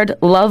hard,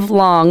 love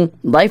long.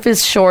 Life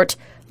is short.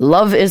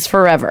 Love is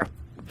forever.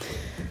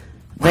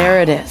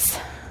 There it is.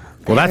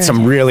 Well, that's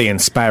some really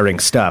inspiring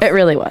stuff. It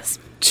really was.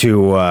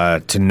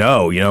 To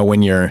know,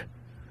 when you're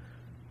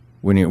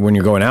when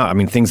you're going out. I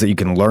mean, things that you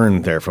can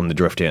learn there from the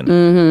Drift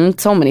Inn.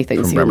 So many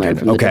things you can learn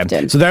from the Drift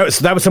Inn. So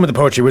that was some of the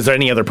poetry. Was there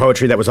any other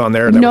poetry that was on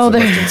there that was the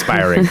most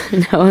inspiring?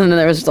 No, and then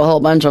there was just a whole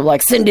bunch of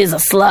like, Cindy's a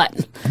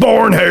slut.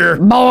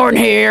 Born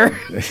here.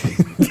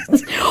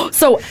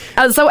 So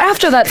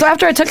after that,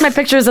 after I took my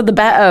pictures of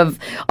of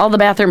all the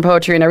bathroom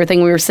poetry and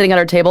everything, we were sitting at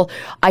our table.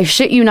 I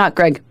shit you not,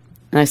 Greg.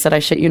 And I said, I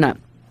shit you not.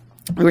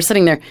 We were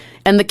sitting there,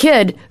 and the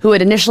kid who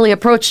had initially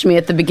approached me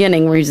at the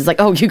beginning, where he's just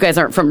like, "Oh, you guys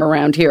aren't from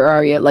around here,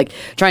 are you?" Like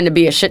trying to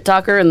be a shit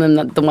talker, and then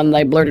the one that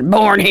I blurted,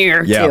 "Born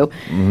here," too.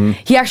 Mm-hmm.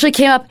 He actually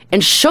came up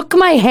and shook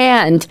my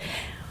hand.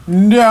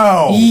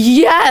 No.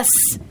 Yes.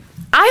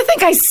 I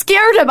think I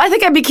scared him. I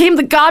think I became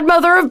the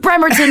godmother of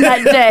Bremerton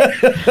that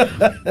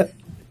day.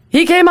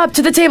 He came up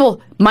to the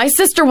table. My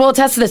sister will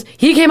attest to this.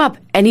 He came up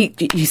and he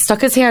stuck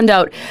his hand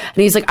out and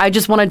he's like, I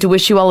just wanted to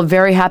wish you all a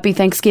very happy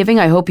Thanksgiving.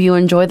 I hope you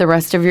enjoy the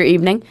rest of your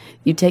evening.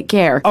 You take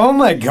care. Oh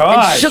my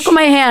gosh. And shook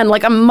my hand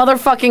like a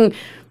motherfucking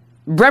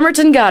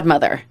Bremerton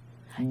godmother.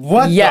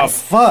 What the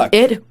fuck?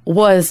 It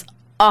was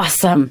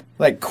awesome.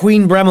 Like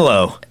Queen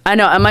Bremelo. I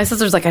know. And my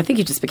sister's like, I think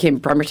you just became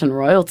Bremerton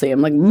royalty.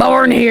 I'm like,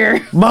 born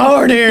here.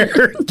 Born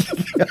here.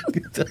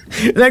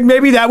 Like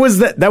maybe that was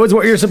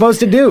what you're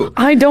supposed to do.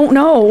 I don't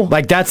know.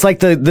 Like that's like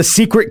the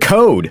secret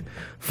code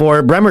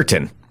for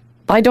Bremerton.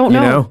 I don't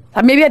know. You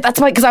know? Maybe that's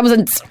why,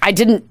 because I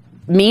didn't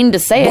mean to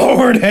say it.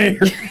 Born here.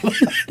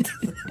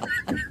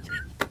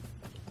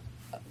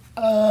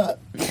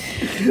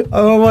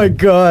 Oh my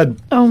God.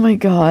 Oh my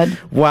God.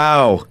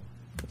 Wow.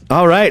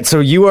 All right. So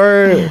you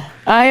are...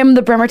 I am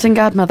the Bremerton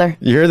godmother.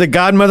 You're the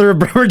godmother of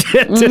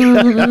Bremerton.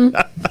 Mm-hmm.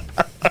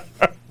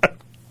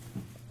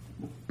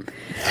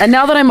 And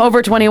now that I'm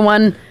over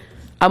 21,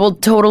 I will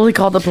totally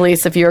call the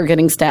police if you're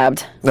getting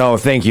stabbed. Oh,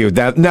 thank you.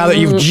 Now that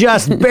you've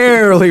just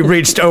barely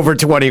reached over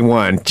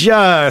 21,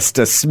 just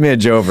a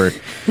smidge over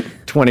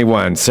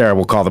 21, Sarah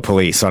will call the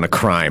police on a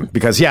crime.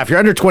 Because, if you're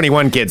under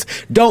 21, kids,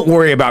 don't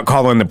worry about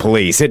calling the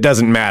police. It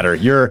doesn't matter.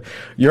 You're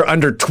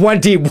under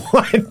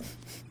 21.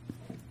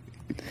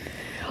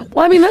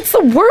 Well, I mean, that's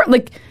the worst.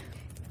 Like,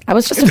 I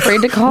was just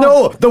afraid to call.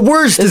 No, the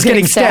worst is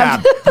getting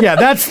stabbed. Yeah,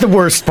 that's the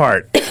worst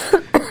part.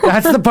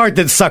 That's the part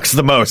that sucks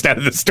the most out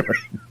of the story.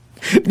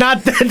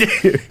 Not that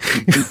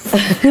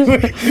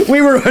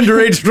we were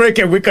underage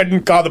drinking. We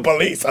couldn't call the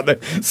police on the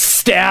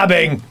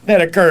stabbing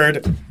that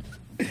occurred.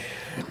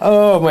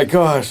 Oh, my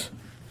gosh.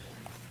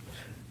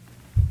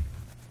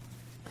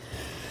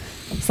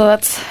 So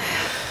that's...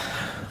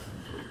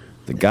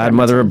 The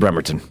godmother of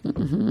Bremerton.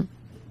 Mm-hmm.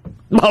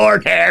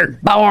 Born here.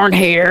 Born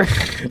here.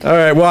 All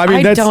right. Well, I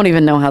mean, I don't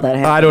even know how that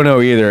happened. I don't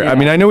know either. Yeah. I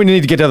mean, I know we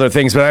need to get to other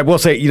things, but I will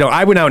say,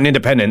 I went out in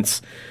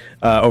Independence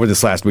over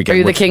this last weekend. Are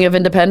you the king of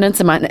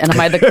Independence? Am I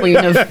the queen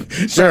of?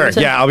 Sure.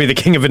 Bremerton? Yeah, I'll be the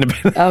king of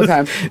Independence.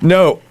 Okay.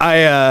 No,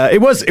 it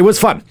was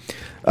fun.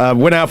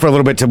 Went out for a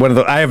little bit to one of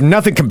the. I have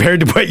nothing compared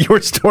to what your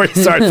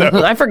stories are,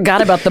 though. I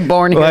forgot about the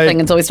born here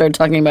thing until we started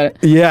talking about it.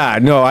 Yeah.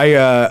 No.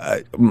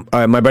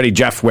 My buddy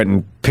Jeff went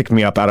and picked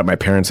me up out at my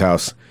parents'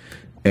 house,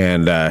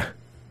 and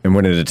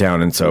went into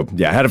town, and so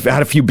I had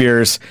a few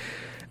beers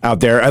out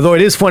there. Although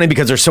it is funny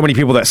because there's so many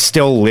people that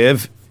still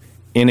live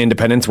in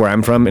Independence, where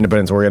I'm from,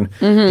 Independence, Oregon,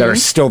 that are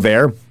still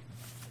there.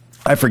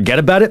 I forget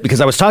about it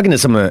because I was talking to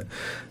some of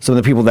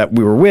the people that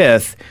we were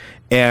with,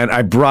 and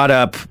I brought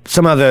up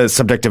some of the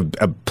subject of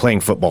playing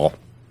football,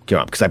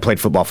 because I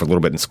played football for a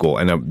little bit in school,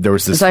 and there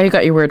was this. Is that how you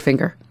got your weird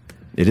finger?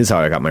 It is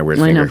how I got my weird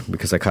finger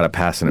because I caught a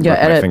pass and it broke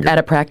my finger at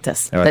a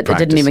practice. It practice.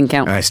 Didn't even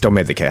count. And I still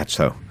made the catch,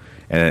 though.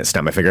 And it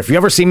snapped my finger. If you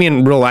ever see me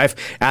in real life,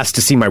 ask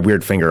to see my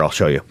weird finger. I'll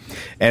show you.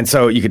 And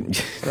so you can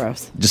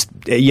gross.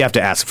 You have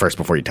to ask first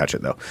before you touch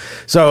it, though.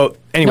 So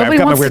anyway, Nobody I've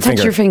got wants my weird to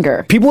touch your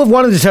finger. People have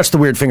wanted to touch the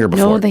weird finger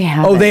before. No, they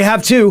haven't. Oh, they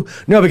have too.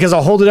 No, because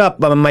I'll hold it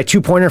up on my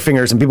 2 pointer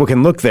fingers, and people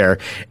can look there.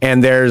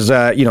 And there's,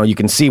 you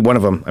can see one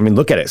of them. I mean,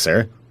 look at it,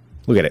 Sarah.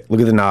 Look at it.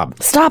 Look at the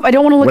knob. Stop! I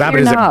don't want to look at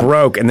your knob. What happened is it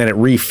broke, and then it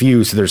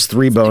refused. So there's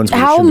 3 bones.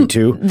 There should be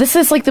 2. This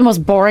is like the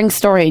most boring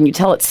story, and you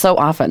tell it so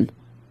often.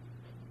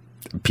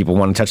 People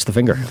want to touch the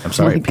finger. I'm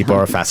sorry. People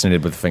are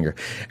fascinated with the finger.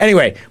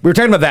 Anyway, we were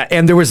talking about that,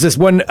 and there was this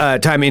one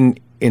time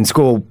in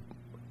school,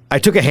 I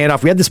took a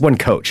handoff. We had this one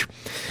coach.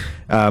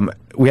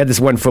 We had this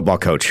one football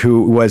coach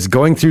who was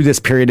going through this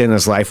period in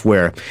his life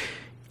where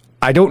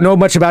I don't know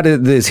much about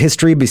his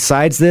history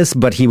besides this,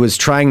 but he was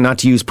trying not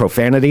to use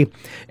profanity.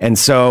 And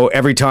so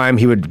every time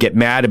he would get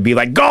mad and be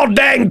like, God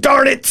dang,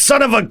 darn it,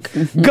 son of a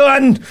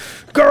gun,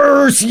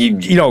 curse,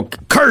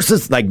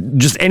 curses, like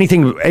just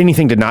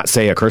anything to not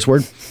say a curse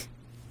word.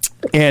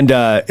 And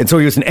so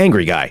he was an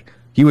angry guy.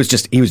 He was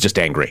just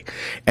angry.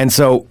 And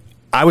so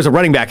I was a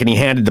running back and he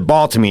handed the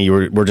ball to me.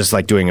 We're just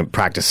like doing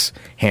practice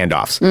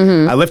handoffs.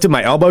 Mm-hmm. I lifted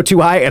my elbow too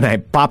high and I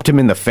popped him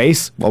in the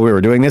face while we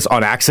were doing this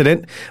on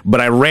accident.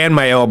 But I ran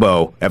my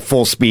elbow at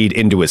full speed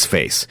into his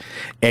face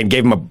and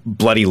gave him a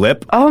bloody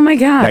lip. Oh my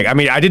God. Like, I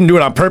mean, I didn't do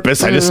it on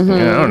purpose. I just, I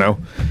don't know.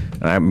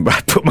 I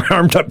put my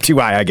arm up too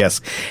high, I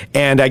guess.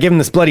 And I gave him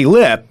this bloody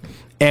lip.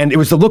 And it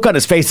was the look on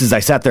his face as I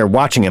sat there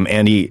watching him,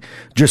 and he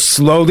just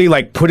slowly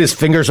like put his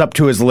fingers up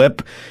to his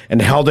lip and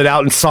held it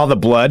out and saw the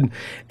blood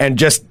and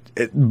just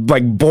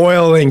like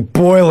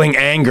boiling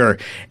anger,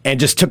 and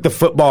just took the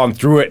football and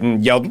threw it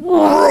and yelled,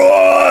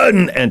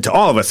 "Run!" and to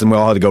all of us, and we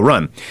all had to go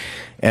run.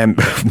 And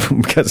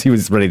because he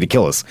was ready to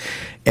kill us.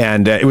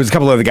 And it was a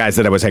couple of the guys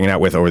that I was hanging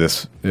out with over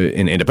this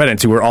in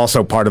Independence who were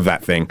also part of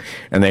that thing.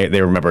 And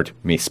they remembered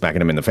me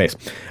smacking him in the face.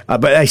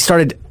 But I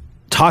started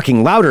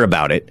talking louder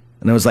about it.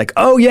 And I was like,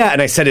 oh, yeah.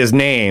 And I said his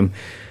name.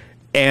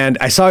 And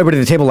I saw everybody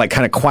at the table like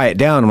kind of quiet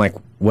down. I'm like,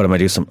 what am I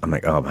doing? I'm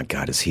like, oh, my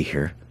God, is he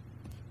here?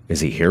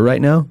 Is he here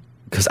right now?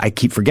 Because I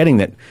keep forgetting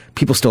that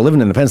people still live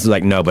in Independence. They're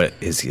like, no, but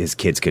his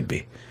kids could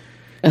be.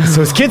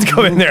 So his kids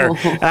go in there,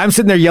 and I'm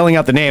sitting there yelling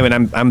out the name,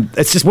 and I'm.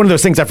 It's just one of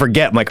those things I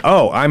forget. I'm like,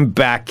 oh, I'm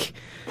back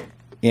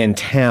in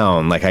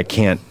town. Like I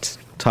can't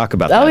talk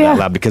about that out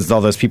loud because all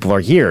those people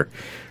are here.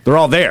 They're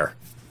all there.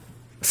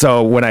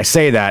 So when I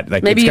say that,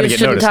 like maybe it's you gonna get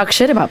shouldn't noticed. talk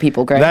shit about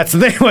people, Greg. That's the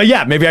thing. Well,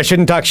 yeah, maybe I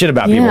shouldn't talk shit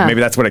about people. Yeah. Maybe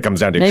that's what it comes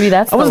down to. Maybe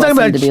that's the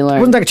lesson to be learned. I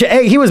wasn't talking shit.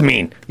 Hey, he was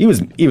mean. He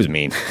was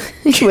mean.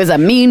 He was a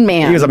mean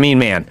man. He was a mean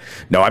man.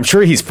 No, I'm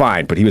sure he's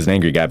fine, but he was an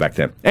angry guy back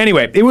then.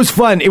 Anyway, it was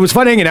fun. It was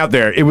fun hanging out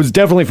there. It was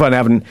definitely fun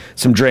having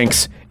some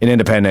drinks in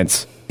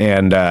Independence,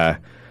 and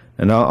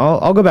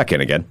I'll go back in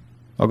again.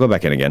 I'll go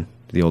back in again.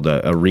 The old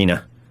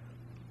arena,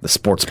 the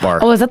sports bar.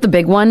 Oh, is that the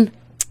big one?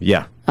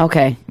 Yeah.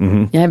 Okay.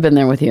 Mm-hmm. Yeah, I've been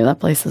there with you. That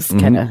place is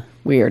kind of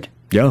weird.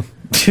 Yeah.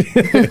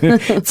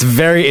 It's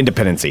very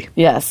Independence-y.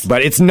 Yes.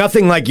 But it's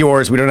nothing like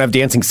yours. We don't have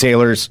dancing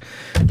sailors,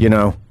 you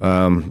know.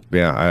 I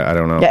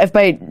don't know. Yeah, if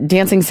by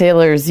dancing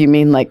sailors you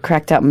mean like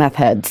cracked out meth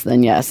heads,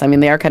 then yes. I mean,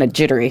 they are kind of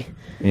jittery.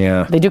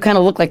 Yeah. They do kind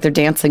of look like they're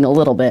dancing a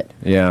little bit.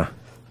 Yeah.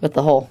 With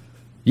the whole...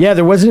 Yeah,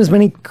 there wasn't as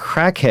many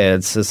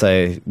crackheads as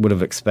I would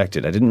have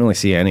expected. I didn't really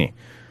see any.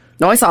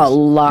 No, I saw a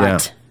lot. Yeah.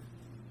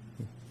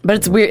 But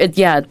it's weird. It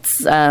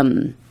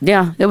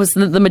was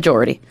the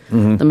majority.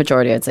 Mm-hmm. The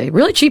majority, I'd say.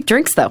 Really cheap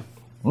drinks, though.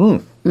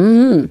 Mm.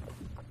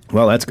 Mm-hmm.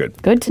 Well, that's good.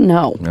 Good to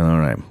know. All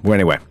right. Well,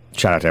 anyway,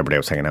 shout out to everybody I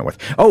was hanging out with.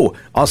 Oh,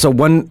 also,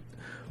 one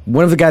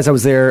of the guys I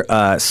was there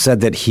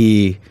said that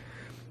he...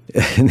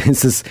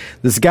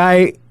 this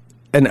guy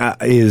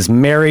is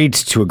married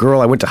to a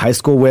girl I went to high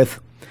school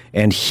with,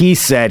 and he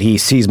said he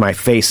sees my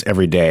face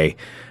every day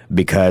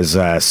because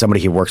somebody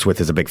he works with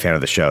is a big fan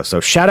of the show. So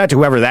shout out to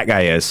whoever that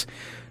guy is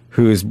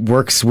who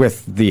works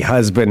with the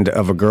husband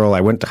of a girl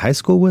I went to high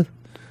school with.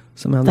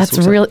 Somehow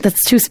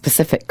that's too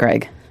specific,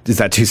 Greg. Is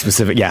that too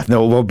specific? Yeah,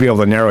 no, we'll be able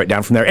to narrow it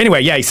down from there.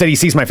 Anyway, yeah, he said he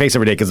sees my face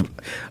every day because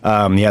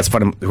somebody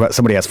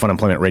has Fun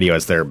Employment Radio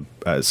as their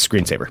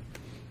screensaver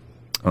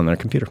on their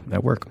computer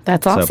at work.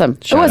 That's awesome.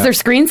 So, is their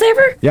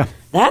screensaver? Yeah.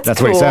 That's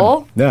cool. What he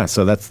said. Yeah,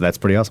 so that's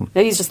pretty awesome.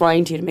 Maybe he's just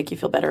lying to you to make you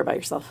feel better about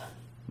yourself.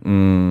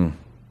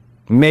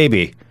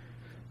 Maybe.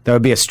 That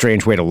would be a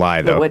strange way to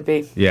lie, though. It would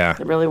be. Yeah.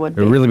 It really would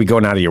be. It would really be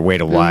going out of your way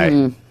to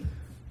lie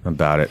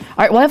about it. All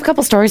right, well, I have a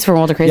couple stories from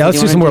World of Crazy. Yeah,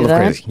 let's do some World of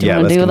Crazy. Do you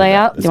want to do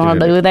that? Do you want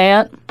to do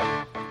that?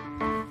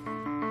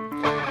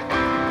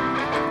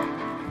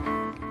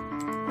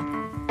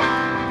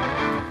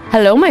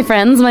 Hello, my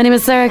friends. My name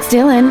is Sarah X.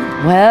 Dillon.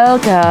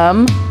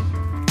 Welcome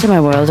to my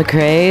World of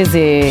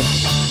Crazy.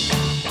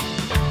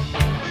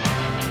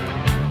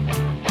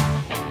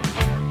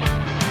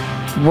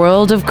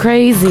 World of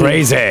Crazy.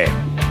 Crazy.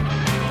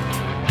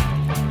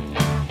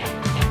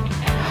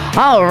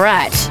 All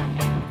right.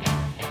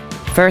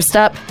 First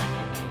up,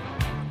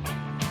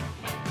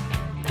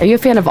 are you a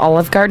fan of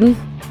Olive Garden?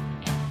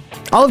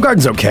 Olive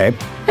Garden's okay.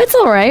 It's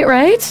all right,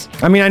 right?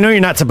 I mean, I know you're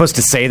not supposed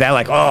to say that,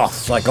 like, oh,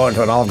 it's like going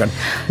to an Olive Garden.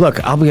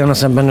 Look, I'll be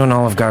honest, I've been to an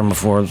Olive Garden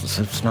before.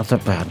 It's not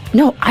that bad.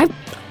 No,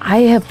 I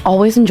have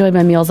always enjoyed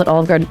my meals at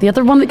Olive Garden. The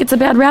other one that gets a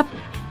bad rap,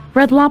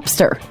 Red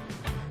Lobster.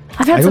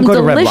 I've had some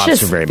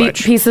delicious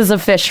pieces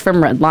of fish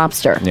from Red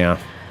Lobster. Yeah.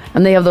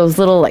 And they have those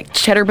little, like,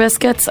 cheddar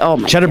biscuits. Oh,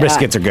 my God. Cheddar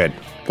biscuits are good.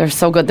 They're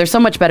so good. They're so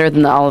much better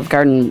than the Olive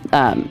Garden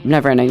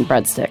never-ending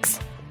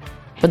breadsticks.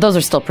 But those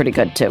are still pretty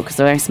good, too, because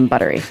they're nice and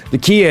buttery. The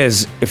key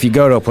is, if you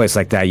go to a place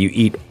like that, you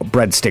eat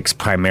breadsticks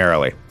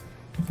primarily,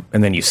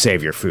 and then you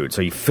save your food.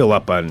 So you fill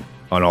up on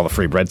all the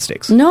free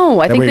breadsticks.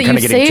 No, I think that you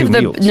save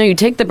you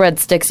take the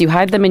breadsticks, you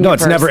hide them in your purse.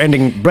 No, it's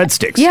never-ending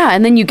breadsticks. Yeah,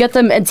 and then you get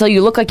them until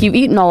you look like you've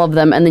eaten all of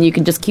them, and then you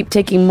can just keep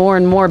taking more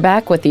and more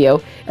back with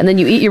you, and then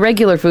you eat your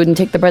regular food and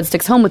take the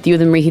breadsticks home with you,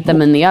 then reheat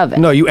them in the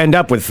oven. No, you end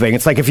up with things.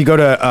 It's like if you go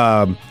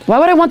to... Why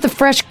would I want the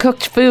fresh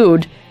cooked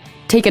food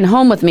taken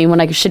home with me when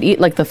I should eat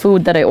like the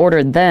food that I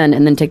ordered then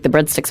and then take the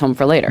breadsticks home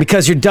for later?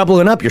 Because you're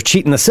doubling up. You're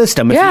cheating the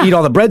system. If you eat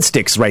all the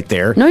breadsticks right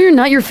there. No, you're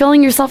not. You're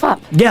filling yourself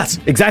up. Yes,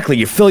 exactly.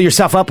 You fill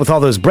yourself up with all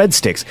those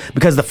breadsticks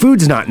because the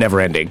food's not never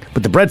ending,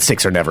 but the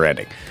breadsticks are never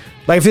ending.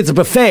 Like if it's a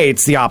buffet,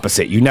 it's the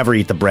opposite. You never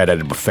eat the bread at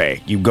a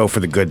buffet. You go for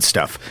the good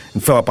stuff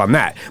and fill up on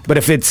that. But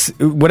if it's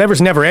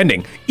whatever's never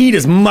ending, eat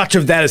as much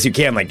of that as you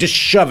can. Like just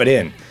shove it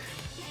in.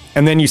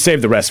 And then you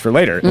save the rest for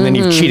later. And then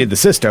you've cheated the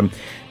system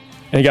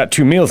and you got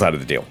 2 meals out of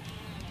the deal.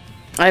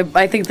 I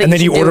think that and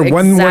then you order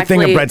one more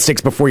thing of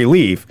breadsticks before you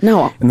leave.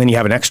 No. And then you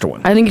have an extra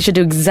one. I think you should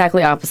do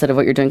exactly opposite of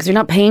what you're doing because you're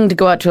not paying to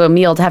go out to a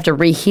meal to have to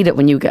reheat it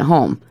when you get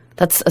home.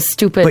 That's a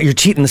stupid... But you're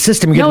cheating the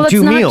system. You're getting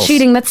 2 meals. No, that's not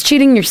cheating. That's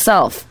cheating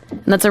yourself.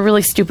 And that's a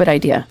really stupid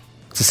idea.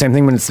 It's the same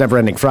thing when it's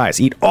never-ending fries.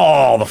 Eat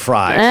all the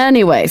fries.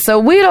 Anyway, so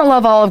we don't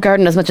love Olive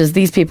Garden as much as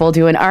these people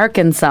do in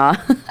Arkansas.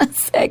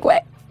 Segue.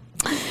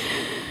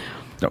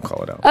 Don't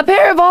call it out. A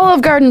pair of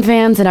Olive Garden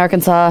fans in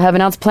Arkansas have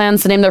announced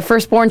plans to name their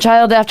firstborn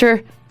child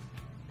after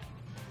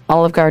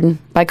Olive Garden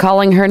by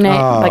calling her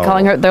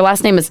their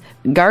last name is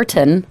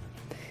Garton,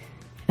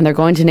 and they're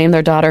going to name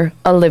their daughter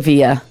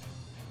Olivia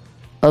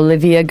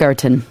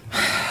Garton.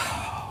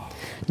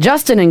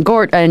 Justin and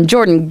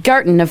Jordan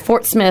Garton of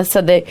Fort Smith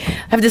said they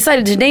have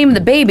decided to name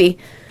the baby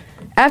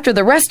after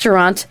the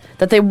restaurant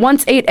that they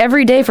once ate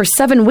every day for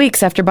 7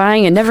 weeks after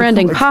buying a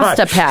never-ending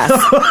pasta pass.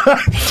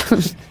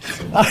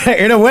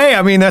 In a way,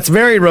 I mean, that's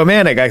very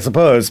romantic, I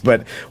suppose,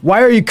 but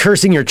why are you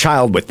cursing your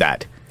child with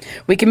that?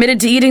 We committed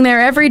to eating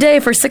there every day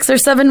for 6 or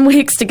 7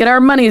 weeks to get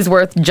our money's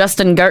worth,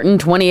 Justin Garton,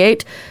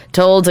 28,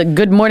 told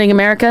Good Morning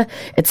America.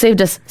 It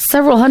saved us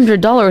several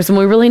 $100s when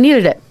we really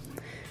needed it.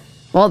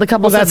 Well, the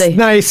couple said that's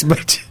nice,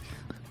 but...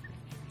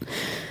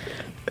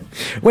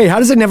 Wait, how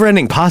does a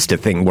never-ending pasta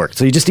thing work?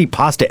 So you just eat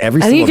pasta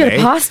every single day? I think you get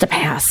a pasta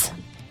pass.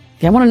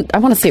 Yeah, I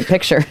want to see a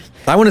picture.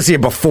 I want to see a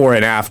before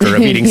and after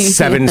of eating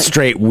 7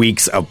 straight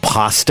weeks of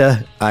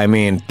pasta. I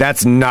mean,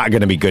 that's not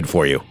going to be good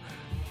for you.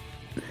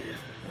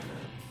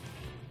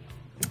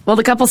 Well,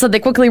 the couple said they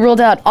quickly ruled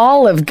out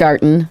Olive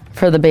Garden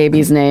for the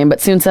baby's name, but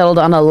soon settled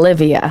on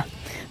Olivia.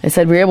 They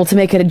said we were able to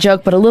make it a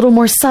joke, but a little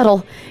more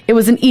subtle. It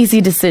was an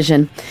easy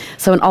decision.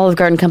 So an Olive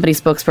Garden company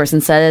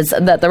spokesperson says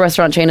that the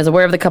restaurant chain is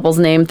aware of the couple's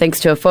name thanks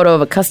to a photo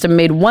of a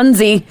custom-made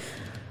onesie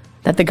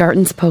that the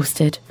Gartons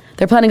posted.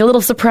 They're planning a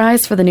little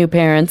surprise for the new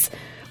parents.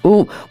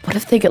 Ooh, what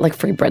if they get like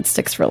free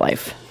breadsticks for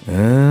life?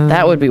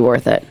 That would be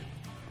worth it.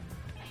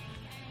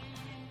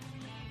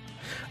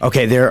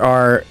 Okay,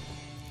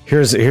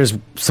 here's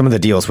some of the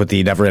deals with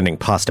the never-ending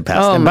pasta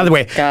pass. Oh, and by the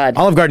way, God.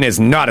 Olive Garden is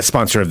not a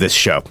sponsor of this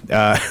show.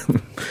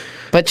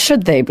 But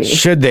should they be?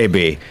 Should they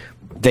be?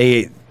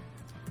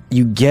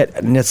 You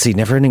get, let's see,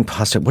 never-ending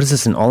pasta. What is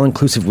this, an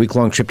all-inclusive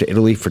week-long trip to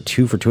Italy for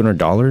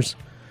 $200?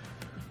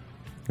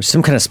 There's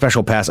some kind of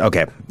special pass.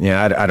 Okay,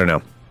 yeah, I don't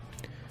know.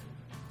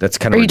 That's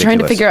kind of ridiculous. Are you trying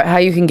to figure out how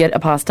you can get a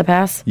pasta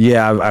pass?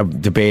 Yeah,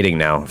 I'm debating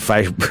now.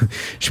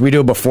 Should we do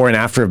a before and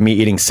after of me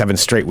eating 7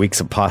 straight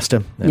weeks of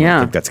pasta? I don't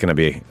think that's going to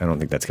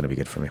be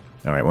good for me.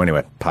 All right, well,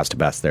 anyway, pasta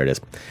pass, there it is.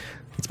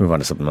 Let's move on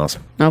to something else.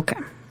 Okay.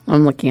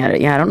 I'm looking at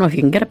it. Yeah, I don't know if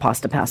you can get a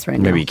pasta pass right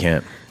now. Maybe you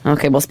can't.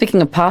 Okay, well,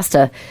 speaking of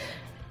pasta,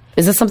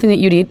 is this something that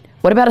you'd eat?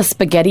 What about a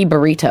spaghetti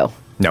burrito?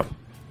 No.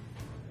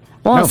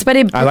 Well, No.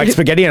 I like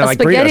spaghetti and I like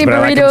burritos, but I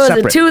like them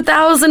separate. A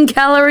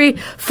 2,000-calorie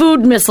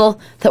food missile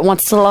that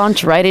wants to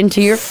launch right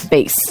into your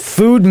face.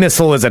 Food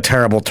missile is a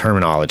terrible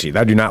terminology.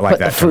 I do not like Put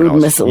that the food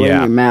missile in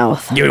your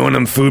mouth. Give me one of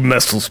them food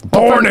missiles.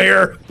 Born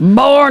here.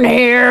 Born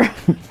here.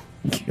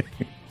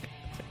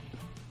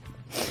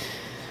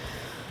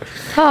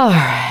 All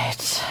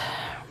right.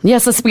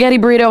 Yes, a spaghetti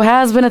burrito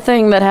has been a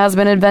thing that has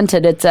been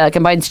invented. It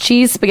combines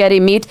cheese, spaghetti,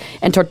 meat,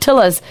 and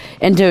tortillas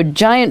into a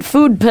giant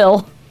food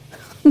pill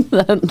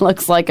that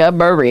looks like a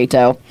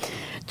burrito.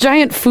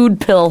 Giant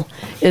food pill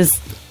is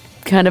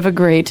kind of a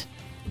great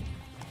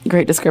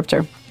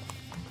descriptor.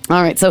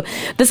 All right, so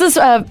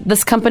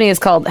this company is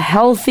called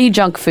Healthy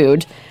Junk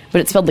Food, but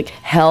it's spelled like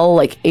hell,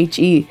 like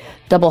H-E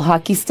double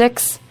hockey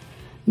sticks,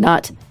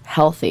 not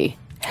healthy.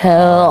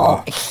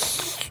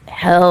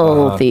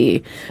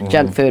 Healthy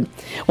junk food.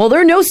 Well,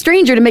 they're no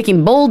stranger to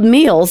making bold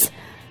meals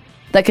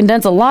that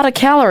condense a lot of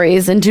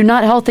calories into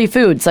not healthy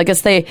foods. I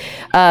guess they're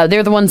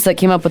the ones that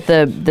came up with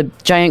the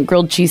giant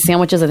grilled cheese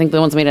sandwiches. I think the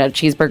ones made out of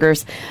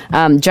cheeseburgers.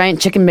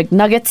 Giant chicken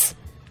McNuggets.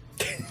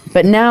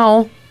 But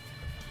now...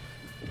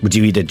 Would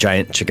you eat a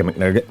giant chicken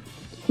McNugget?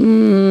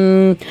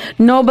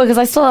 No, because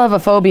I still have a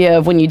phobia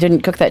of when you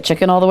didn't cook that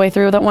chicken all the way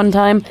through that one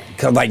time.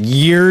 Like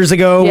years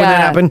ago when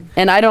that happened?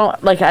 And I don't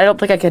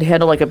think I could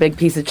handle like a big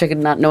piece of chicken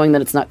not knowing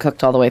that it's not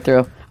cooked all the way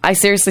through. I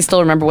seriously still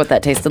remember what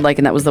that tasted like,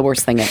 and that was the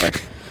worst thing ever.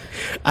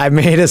 I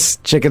made us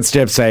chicken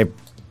strips. I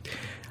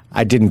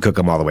didn't cook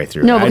them all the way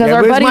through. No, because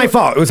it was my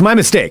fault. It was my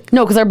mistake.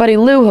 No, because our buddy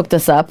Lou hooked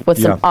us up with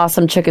some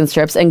awesome chicken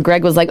strips, and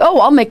Greg was like, "Oh,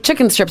 I'll make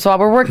chicken strips while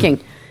we're working."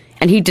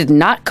 And he did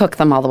not cook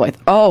them all the way.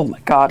 Oh, my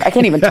God. I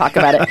can't even talk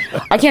about it.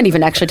 I can't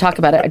even actually talk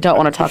about it. I don't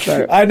want to talk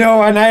about it. I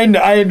know, and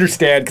I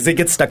understand, because it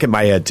gets stuck in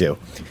my head, too.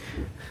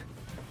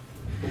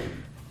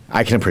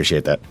 I can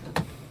appreciate that.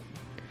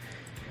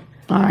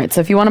 All right,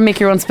 so if you want to make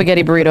your own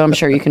spaghetti burrito, I'm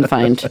sure you can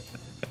find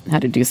how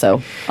to do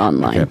so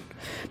online. Okay.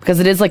 Because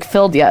it is, like,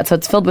 filled, so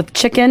it's filled with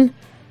chicken.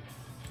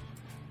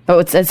 Oh,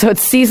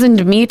 it's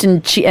seasoned meat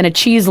and a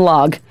cheese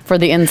log for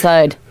the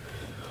inside.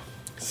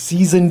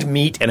 Seasoned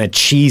meat and a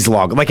cheese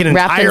log. Like an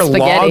entire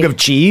log of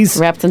cheese?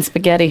 Wrapped in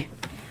spaghetti.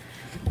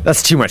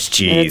 That's too much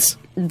cheese.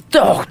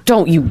 Oh,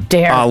 don't you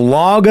dare. A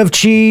log of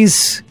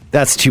cheese?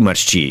 That's too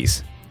much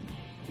cheese.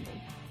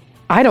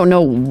 I don't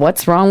know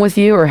what's wrong with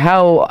you or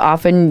how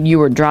often you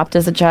were dropped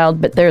as a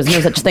child, but there's no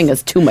such thing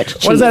as too much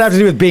cheese. What does that have to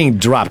do with being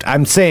dropped?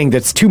 I'm saying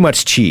that's too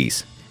much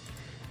cheese.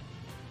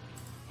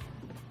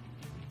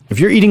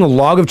 If you're eating a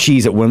log of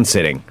cheese at one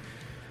sitting...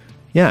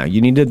 Yeah,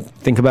 you need to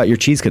think about your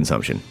cheese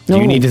consumption. Do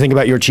you need to think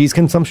about your cheese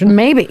consumption?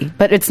 Maybe,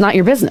 but it's not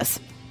your business.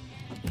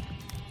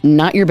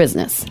 Not your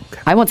business.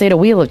 Okay. I once ate a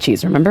wheel of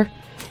cheese, remember?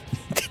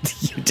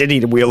 You did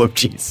eat a wheel of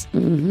cheese.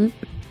 Mm-hmm. You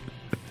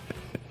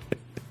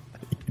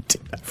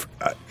did. I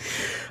forgot.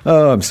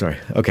 Oh, I'm sorry.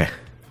 Okay.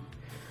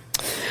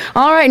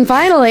 All right, and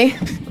finally...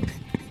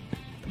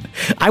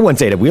 I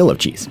once ate a wheel of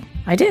cheese.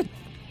 I did.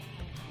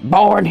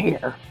 Born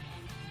here.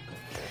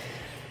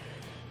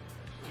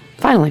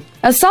 Finally,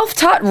 a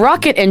self-taught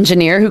rocket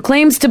engineer who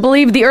claims to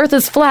believe the Earth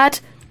is flat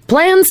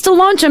plans to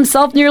launch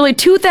himself nearly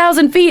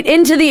 2,000 feet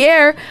into the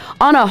air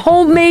on a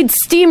homemade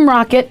steam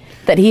rocket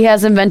that he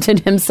has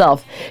invented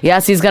himself.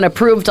 Yes, he's going to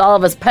prove to all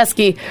of us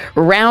pesky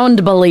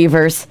round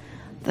believers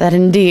that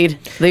indeed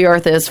the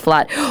Earth is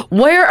flat.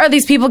 Where are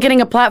these people getting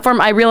a platform?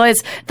 I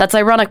realize that's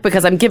ironic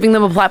because I'm giving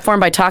them a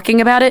platform by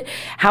talking about it.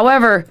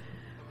 However,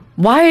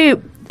 why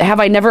have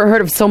I never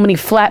heard of so many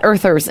flat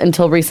earthers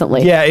until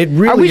recently? Yeah, it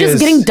really is. Are we just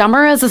getting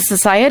dumber as a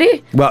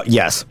society? Well,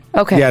 yes.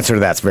 Okay. The answer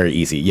to that's very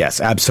easy. Yes,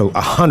 absolutely.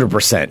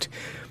 100%.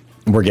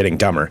 We're getting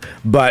dumber.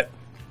 But,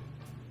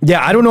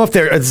 yeah, I don't know if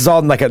this is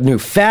all like a new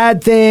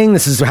fad thing.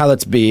 This is how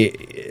let's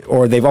be,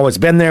 or they've always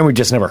been there and we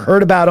just never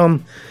heard about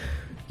them.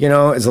 You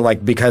know, is it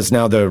like because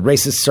now the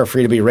racists are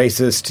free to be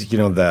racist? You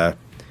know, the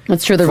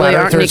That's true. There really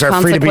aren't any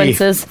are free to be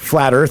consequences.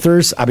 flat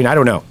earthers. I mean, I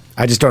don't know.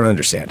 I just don't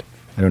understand.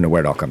 I don't know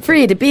where it all comes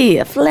Free to be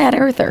a flat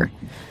earther.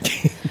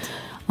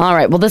 All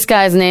right. Well, this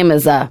guy's name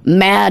is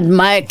Mad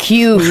Mike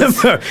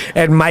Hughes.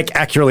 And Mike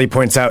accurately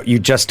points out you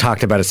just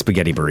talked about a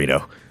spaghetti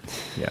burrito.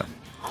 Yeah.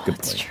 Good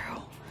That's point.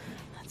 true.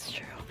 That's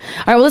true.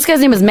 All right. Well, this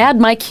guy's name is Mad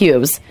Mike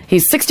Hughes.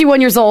 He's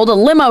 61 years old, a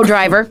limo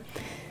driver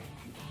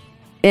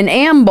in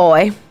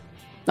Amboy.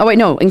 Oh, wait,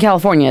 no, in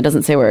California. It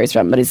doesn't say where he's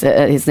from, but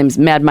his name's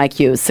Mad Mike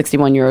Hughes,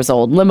 61 years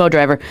old, limo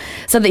driver,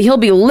 said that he'll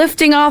be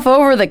lifting off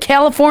over the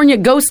California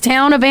ghost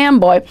town of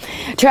Amboy,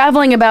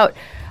 traveling about,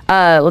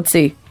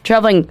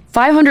 traveling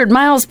 500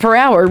 miles per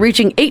hour,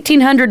 reaching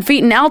 1,800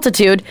 feet in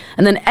altitude,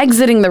 and then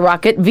exiting the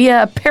rocket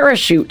via a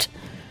parachute.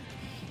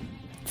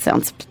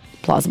 Sounds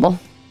plausible.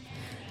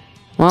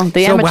 Well,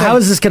 how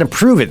is this going to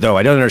prove it, though?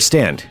 I don't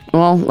understand.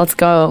 Well, let's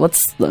go.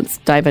 Let's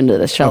dive into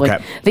this, shall we?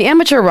 The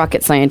amateur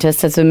rocket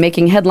scientist has been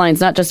making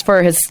headlines not just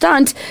for his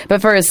stunt, but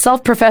for his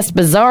self-professed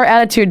bizarre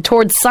attitude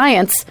towards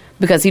science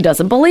because he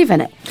doesn't believe in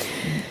it.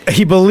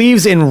 He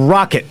believes in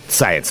rocket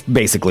science,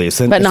 basically.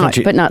 But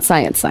not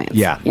science.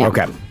 Yeah.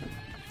 Okay.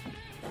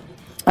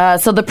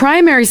 So the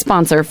primary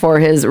sponsor for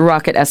his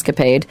rocket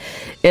escapade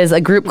is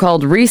a group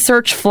called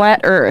Research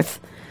Flat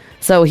Earth.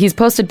 So he's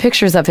posted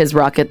pictures of his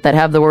rocket that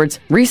have the words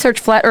Research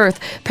Flat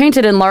Earth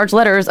painted in large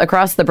letters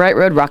across the Bright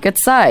Road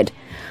rocket's side.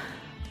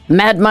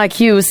 Mad Mike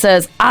Hughes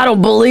says, I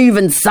don't believe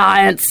in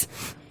science.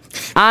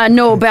 I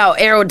know about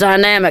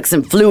aerodynamics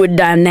and fluid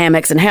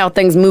dynamics and how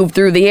things move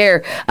through the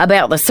air,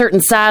 about the certain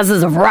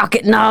sizes of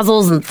rocket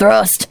nozzles and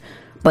thrust.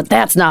 But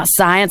that's not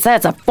science,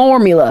 that's a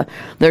formula.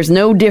 There's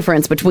no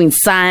difference between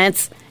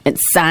science and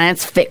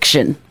science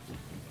fiction.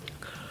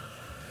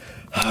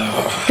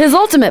 His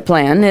ultimate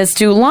plan is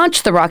to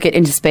launch the rocket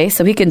into space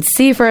so he can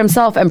see for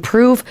himself and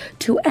prove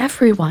to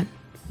everyone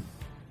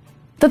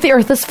that the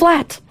Earth is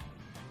flat.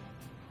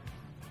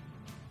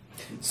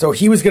 So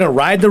he was going to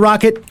ride the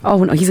rocket?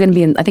 Oh, no, I think he's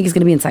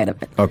going to be inside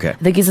of it. Okay. I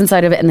think he's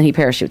inside of it and then he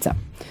parachutes out.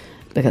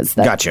 Because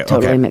that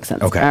totally makes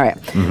sense. Okay. All right.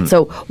 Mm-hmm.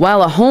 So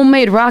while a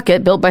homemade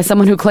rocket built by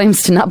someone who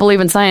claims to not believe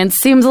in science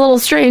seems a little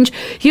strange,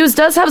 Hughes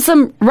does have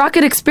some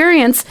rocket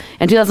experience.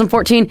 In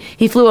 2014,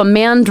 he flew a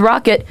manned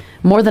rocket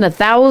more than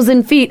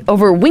 1,000 feet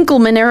over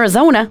Winkleman,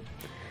 Arizona.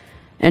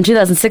 In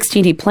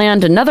 2016, he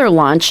planned another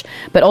launch,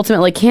 but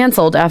ultimately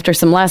canceled after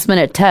some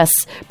last-minute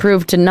tests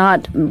proved to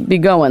not be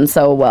going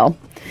so well.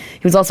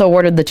 He was also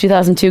awarded the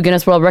 2002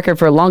 Guinness World Record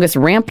for longest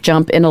ramp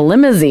jump in a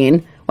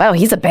limousine. Wow,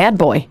 he's a bad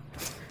boy.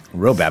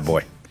 Real bad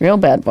boy. Real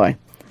bad boy.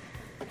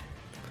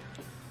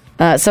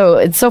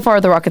 So far,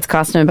 the rocket's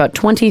cost him about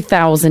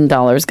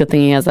 $20,000. Good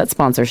thing he has that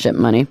sponsorship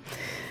money.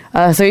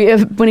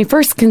 When he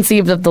first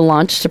conceived of the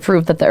launch to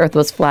prove that the Earth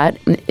was flat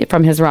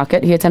from his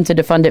rocket, he attempted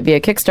to fund it via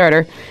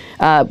Kickstarter,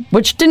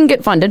 which didn't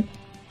get funded.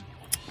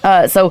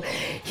 So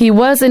he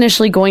was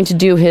initially going to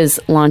do his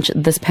launch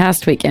this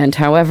past weekend.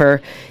 However,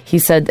 he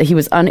said that he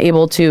was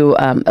unable to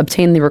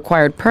obtain the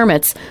required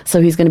permits, so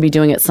he's going to be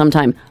doing it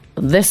sometime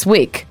this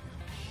week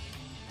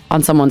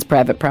on someone's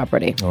private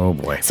property. Oh,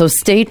 boy. So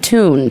stay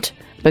tuned,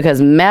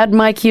 because Mad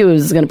Mike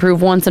Hughes is going to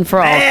prove once and for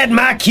all Mad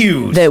Mike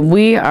Hughes! that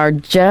we are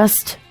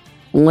just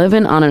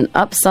living on an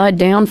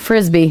upside-down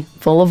Frisbee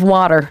full of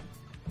water,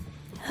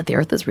 that the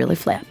Earth is really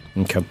flat.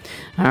 Okay.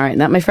 All right,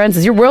 and that, my friends,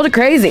 is your world of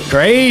crazy.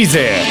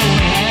 Crazy!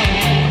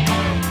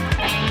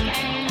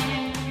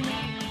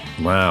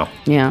 Wow.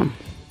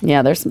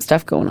 Yeah, there's some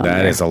stuff going on That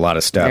there. is a lot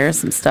of stuff. There's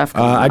some stuff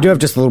going on. I do have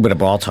just a little bit of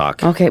ball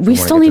talk. Okay, we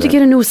still need to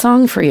get a new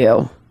song for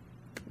you.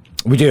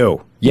 We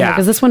do. Yeah.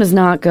 Because this one is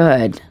not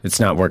good. It's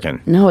not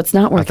working. No, it's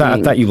not working.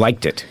 I thought you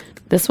liked it.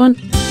 This one?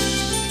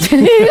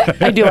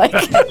 I do like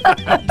it.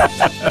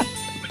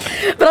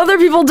 But other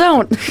people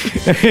don't.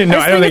 No,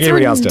 I don't think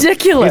anybody else does.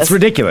 Ridiculous. It's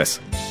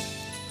ridiculous.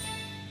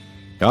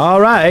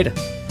 All right.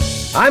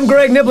 I'm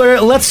Greg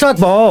Nibbler. Let's talk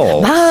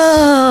balls.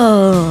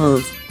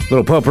 Balls.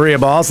 Little potpourri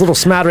of balls, little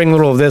smattering,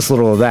 little of this,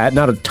 little of that.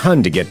 Not a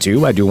ton to get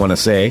to, I do want to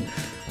say.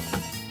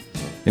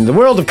 In the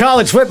world of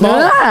college football,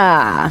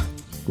 a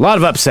lot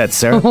of upsets,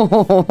 Sarah.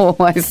 Oh,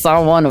 I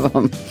saw one of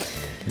them.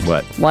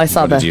 What? Well, I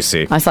saw what did you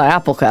see? I saw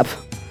Apple Cup.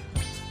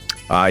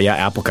 Yeah,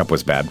 Apple Cup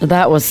was bad.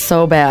 That was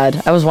so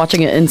bad. I was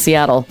watching it in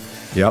Seattle.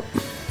 Yep.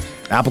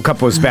 Apple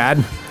Cup was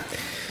bad.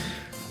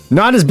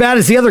 Not as bad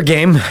as the other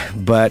game,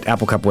 but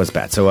Apple Cup was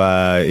bad. So,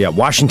 yeah,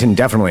 Washington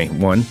definitely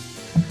won.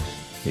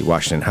 The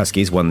Washington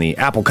Huskies won the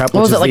Apple Cup.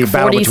 What was which it, like the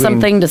battle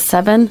 40-something to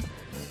 7?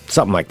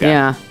 Something like that.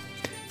 Yeah.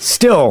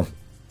 Still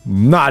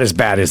not as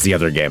bad as the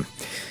other game.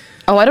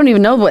 Oh, I don't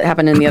even know what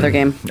happened in the other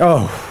game.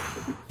 Oh.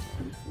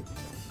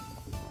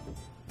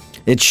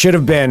 It should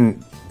have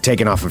been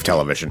taken off of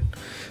television.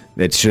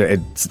 It's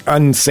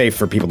unsafe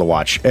for people to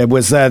watch. It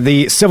was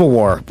the Civil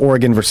War,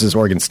 Oregon versus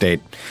Oregon State.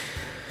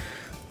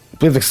 I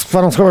believe the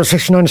final score was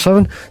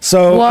 69-7.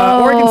 So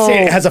Oregon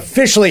State has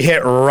officially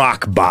hit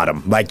rock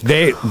bottom. Like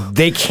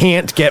they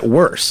can't get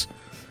worse.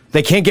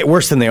 They can't get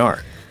worse than they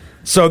are.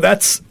 So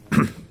that's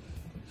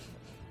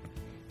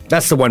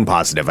the one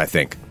positive, I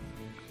think.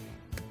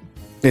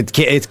 It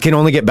can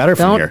only get better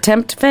from here. Don't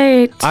tempt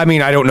fate. I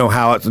mean, I don't know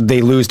how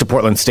they lose to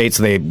Portland State,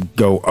 so they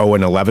go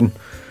 0-11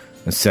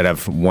 instead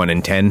of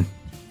 1-10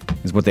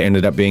 is what they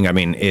ended up being. I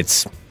mean,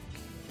 it's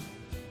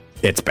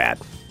bad.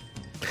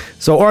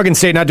 So Oregon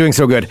State not doing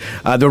so good.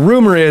 The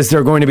rumor is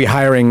they're going to be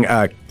hiring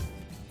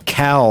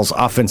Cal's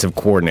offensive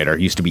coordinator.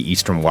 He used to be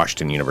Eastern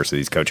Washington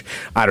University's coach.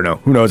 I don't know.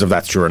 Who knows if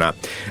that's true or not.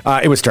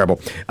 It was terrible.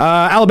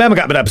 Alabama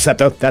got a bit upset,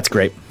 though. That's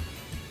great.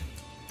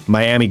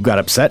 Miami got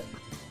upset.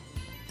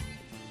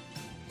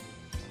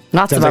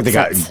 Lots of Sounds like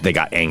upsets. they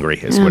got angry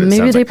is what it maybe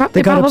sounds they like.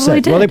 they got probably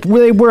upset. did.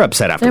 Well, they were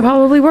upset after. They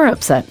probably were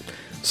upset.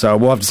 So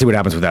we'll have to see what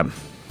happens with them.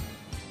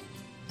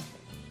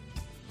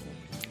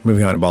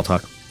 Moving on to ball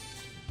talk.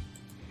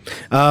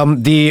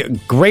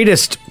 The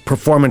greatest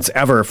performance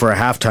ever for a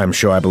halftime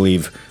show, I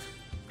believe,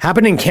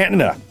 happened in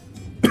Canada.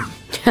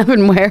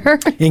 Happened where?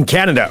 In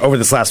Canada over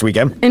this last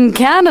weekend. In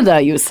Canada,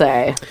 you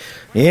say?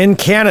 In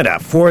Canada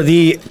for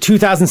the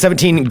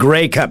 2017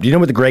 Grey Cup. Do you know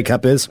what the Grey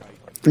Cup is?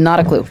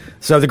 Not a clue.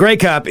 So the Grey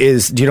Cup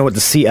is, do you know what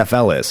the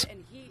CFL is?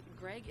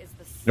 Greg is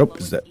the Nope,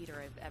 is that-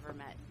 eater I've ever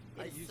met.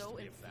 It's so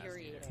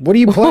infuriating. What are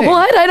you playing?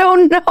 What? I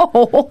don't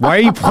know. Why are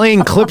you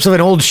playing clips of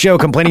an old show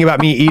complaining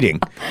about me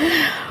eating?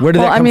 Where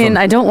did that come from?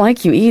 I don't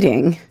like you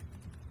eating.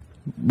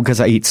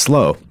 Because I eat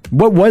slow.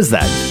 What was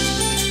that?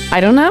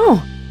 I don't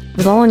know. It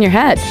was all in your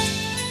head.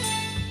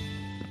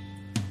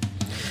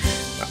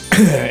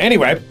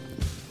 Anyway,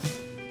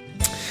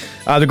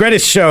 the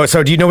greatest show.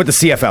 So, do you know what the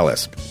CFL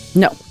is?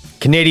 No.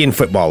 Canadian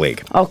Football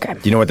League. Okay.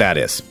 Do you know what that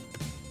is?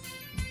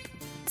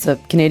 It's a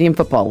Canadian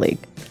Football League.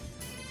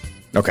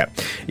 Okay.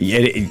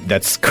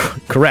 That's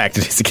correct.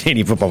 It's a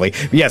Canadian Football League.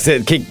 Yes,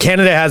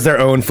 Canada has their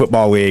own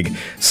football league.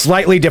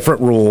 Slightly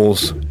different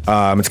rules.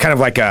 It's kind of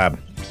like a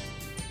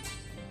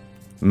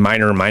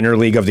minor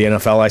league of the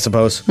NFL, I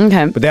suppose.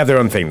 Okay. But they have their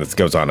own thing that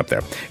goes on up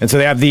there. And so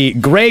they have the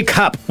Grey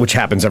Cup, which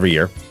happens every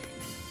year.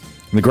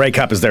 And the Grey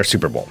Cup is their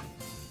Super Bowl.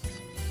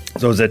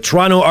 So it was the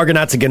Toronto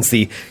Argonauts against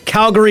the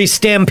Calgary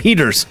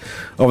Stampeders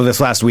over this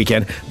last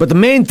weekend. But the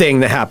main thing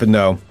that happened,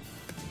 though,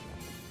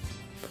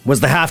 was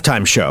the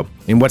halftime show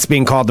in what's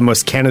being called the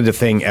most Canada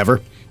thing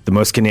ever, the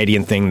most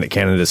Canadian thing that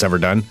Canada's ever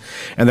done.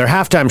 And their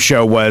halftime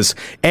show was,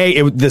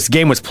 this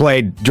game was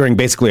played during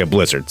basically a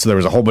blizzard, so there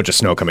was a whole bunch of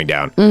snow coming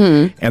down.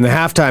 Mm-hmm. And the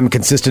halftime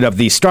consisted of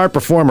the star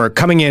performer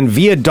coming in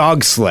via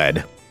dog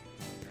sled,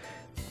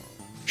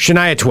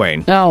 Shania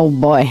Twain. Oh,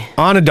 boy.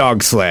 On a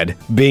dog sled,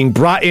 being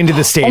brought into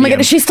the stadium. Oh, my God.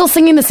 Is she still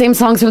singing the same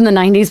songs from the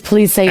 90s?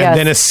 Please say yes. And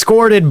then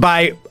escorted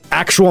by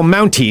actual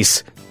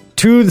Mounties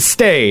to the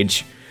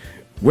stage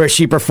where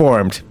she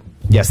performed,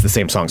 yes, the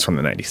same songs from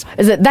the 90s.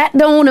 Is it That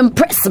Don't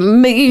Impress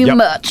Me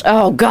Much?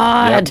 Oh,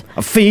 God. Yep.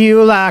 I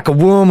feel like a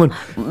woman.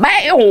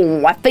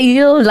 Oh, I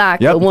feel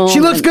like a woman. She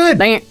looks good.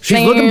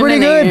 She's looking pretty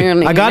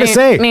good, I gotta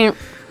say.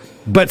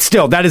 But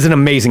still, that is an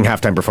amazing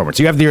halftime performance.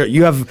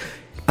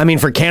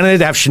 For Canada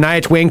to have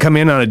Shania Twain come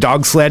in on a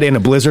dog sled in a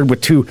blizzard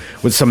with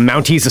some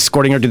Mounties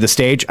escorting her to the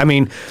stage. I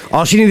mean,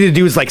 all she needed to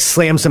do was like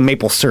slam some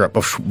maple syrup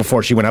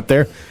before she went up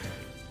there.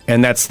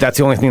 And that's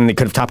the only thing that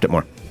could have topped it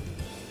more.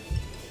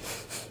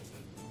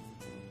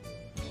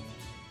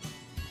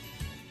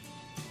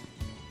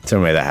 So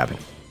anyway, that happened.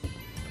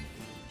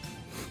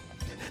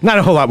 Not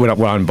a whole lot went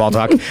on Ball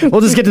Talk.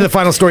 We'll just get to the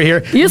final story here.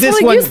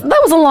 That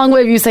was a long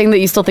way of you saying that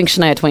you still think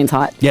Shania Twain's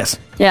hot. Yes.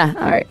 Yeah,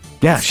 all right.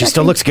 Yeah, she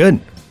still looks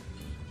good.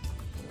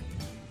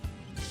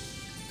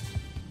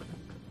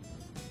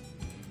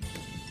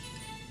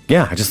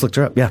 Yeah, I just looked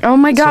her up. Yeah. Oh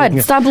my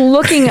God! Stop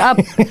looking up.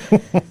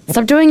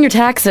 Stop doing your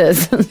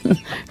taxes.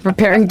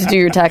 Preparing to do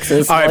your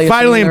taxes. All right.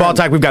 Finally, in Ball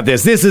Talk, we've got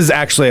this. This is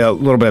actually a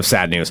little bit of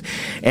sad news,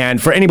 and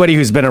for anybody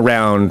who's been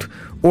around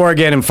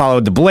Oregon and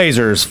followed the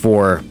Blazers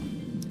for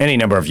any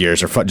number of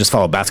years, or just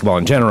followed basketball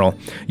in general,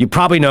 you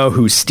probably know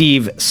who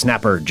Steve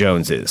Snapper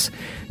Jones is.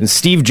 And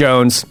Steve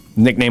Jones,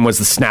 nickname was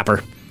the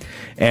Snapper,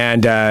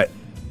 and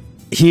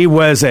he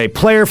was a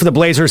player for the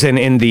Blazers and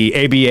in the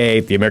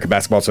ABA, the American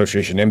Basketball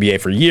Association,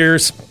 NBA, for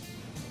years.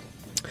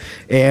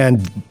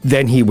 And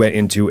then he went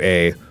into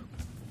a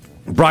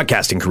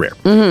broadcasting career.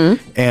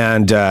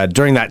 And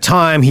during that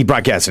time, he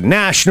broadcasted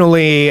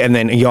nationally, and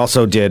then he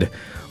also did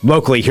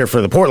locally here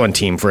for the Portland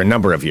team for a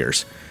number of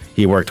years.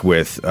 He worked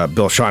with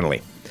Bill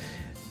Shonley.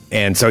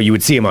 And so you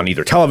would see him on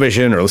either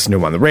television or listen to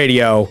him on the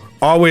radio.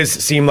 Always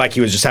seemed like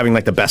he was just having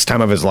like the best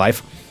time of his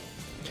life.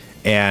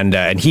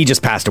 And he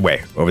just passed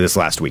away over this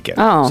last weekend.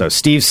 Oh. So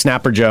Steve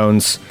Snapper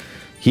Jones,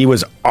 he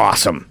was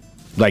awesome.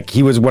 Like,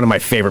 he was one of my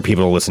favorite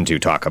people to listen to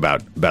talk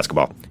about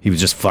basketball. He was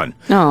just fun.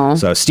 Oh.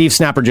 So Steve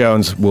Snapper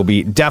Jones will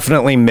be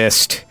definitely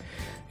missed.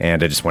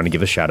 And I just want to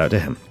give a shout out to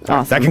him.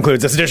 Awesome. That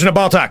concludes this edition of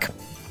Ball Talk.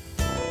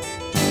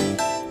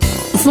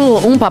 It's a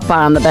little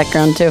oompapa in the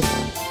background, too.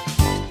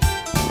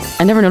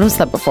 I never noticed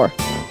that before.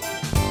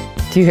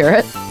 Do you hear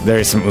it? There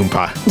is some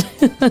oompa.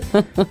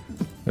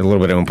 A little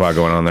bit of oompa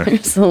going on there.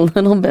 There's a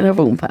little bit of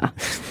oompa.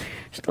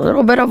 Just a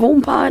little bit of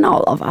oompa in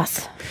all of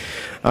us.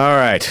 All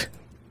right.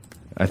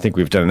 I think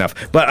we've done enough.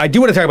 But I do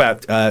want to talk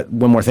about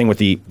one more thing with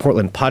the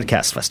Portland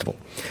Podcast Festival.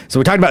 So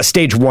we talked about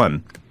stage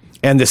 1.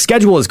 And the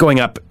schedule is going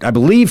up, I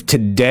believe,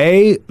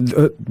 today.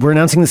 We're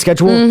announcing the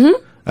schedule.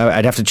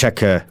 I'd have to check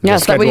the Yeah, schedule.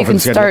 so that way for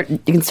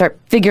you can start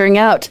figuring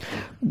out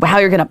how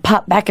you're going to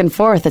pop back and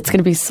forth. It's going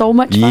to be so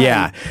much fun.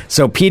 Yeah.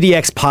 So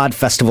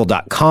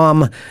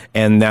PDXpodfestival.com,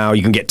 and now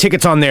you can get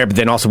tickets on there, but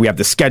then also we have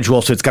the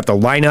schedule. So it's got the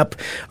lineup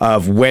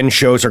of when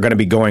shows are going to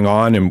be going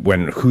on and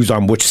who's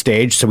on which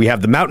stage. So we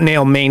have the Mountain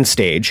Ale main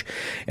stage,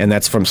 and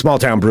that's from Small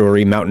Town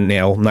Brewery, Mountain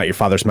Ale, Not Your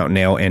Father's Mountain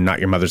Ale, and Not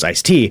Your Mother's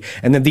Iced Tea.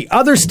 And then the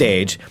other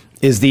stage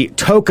is the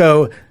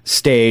TOKO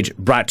stage,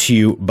 brought to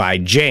you by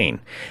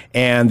JAYNE.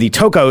 And the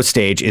TOKO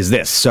stage is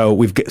this. So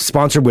we've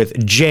sponsored with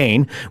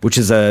JAYNE, which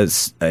is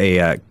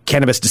a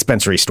cannabis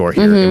dispensary store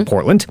here in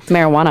Portland.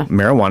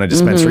 Marijuana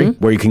dispensary,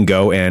 where you can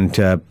go and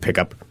pick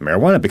up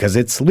marijuana because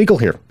it's legal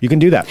here. You can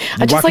do that.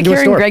 I just like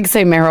hearing Greg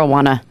say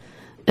marijuana.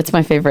 It's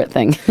my favorite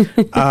thing.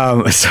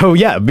 So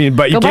yeah, I mean,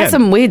 but you go can buy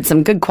some weed,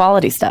 some good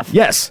quality stuff.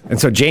 Yes. And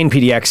so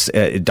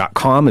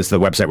JanePDX.com is the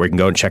website where you can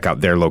go and check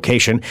out their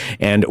location.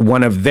 And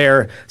one of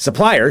their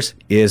suppliers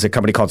is a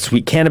company called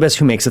Sweet Cannabis,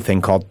 who makes a thing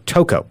called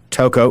TOKO.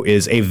 TOKO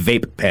is a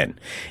vape pen.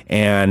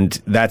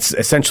 And that's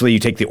essentially, you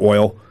take the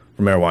oil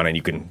from marijuana and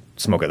you can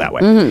smoke it that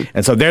way.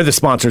 And so they're the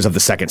sponsors of the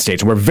second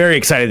stage. And we're very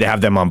excited to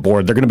have them on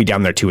board. They're going to be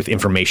down there too with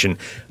information,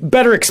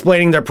 better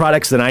explaining their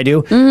products than I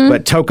do.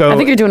 But TOKO, I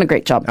think you're doing a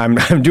great job. I'm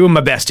doing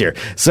my best here.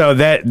 So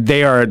that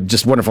they are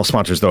just wonderful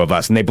sponsors though of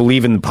us, and they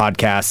believe in the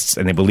podcasts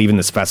and they believe in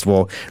this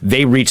festival.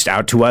 They reached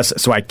out to us,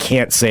 so I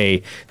can't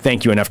say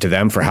thank you enough to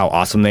them for how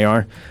awesome they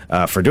are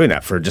for doing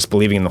that, for just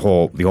believing in the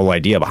whole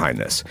idea behind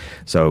this.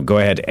 So go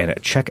ahead and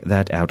check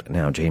that out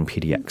now,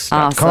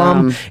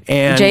 JanePDX.com. Awesome.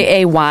 And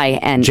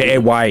JAYNE.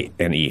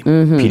 JAYNE.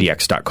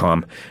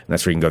 PDX.com. And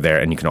that's where you can go there,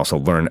 and you can also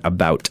learn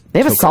about They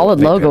have a TOKO solid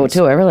vape logo pens.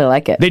 too. I really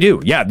like it. They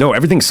do. Yeah, no,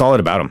 everything's solid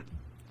about them.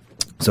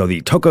 So the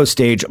TOKO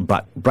stage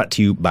brought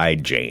to you by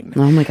JAYNE.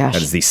 Oh my gosh.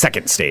 That is the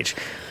second stage.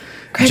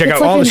 Greg, Check it's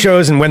out like all the in-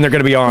 shows and when they're going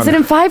to be on. Is it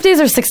in 5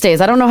 days or 6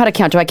 days? I don't know how to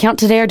count. Do I count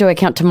today or do I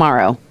count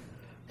tomorrow?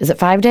 Is it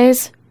 5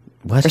 days?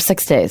 What? Or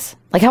 6 days?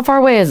 Like, how far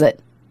away is it?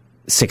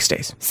 6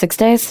 days. 6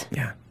 days?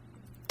 Yeah.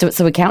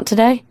 So we count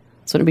today?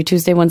 So it'd be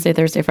Tuesday, Wednesday,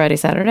 Thursday, Friday,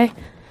 Saturday?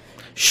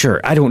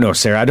 Sure. I don't know,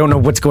 Sarah. I don't know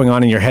what's going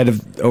on in your head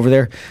over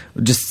there.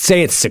 Just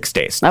say it's 6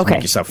 days to Okay.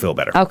 make yourself feel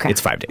better. Okay.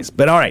 It's 5 days.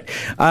 But all right.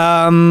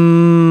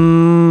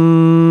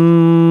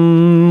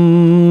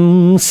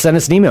 Send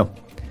us an email.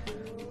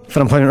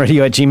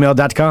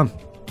 funemploymentradio@gmail.com.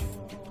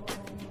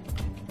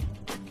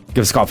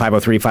 Give us a call,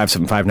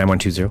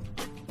 503-575-9120.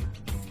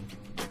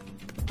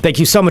 Thank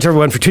you so much,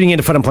 everyone, for tuning in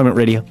to Fun Employment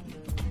Radio.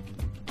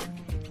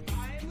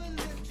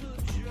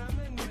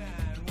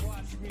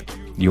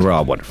 You were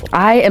all wonderful.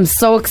 I am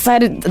so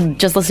excited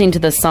just listening to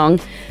this song.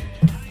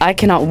 I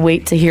cannot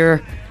wait to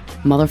hear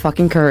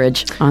Motherfucking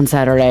Courage on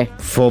Saturday.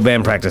 Full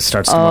band practice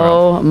starts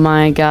tomorrow. Oh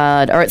my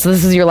God. All right, so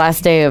this is your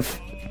last day of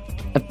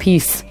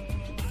peace.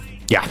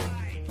 Yeah.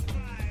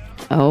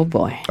 Oh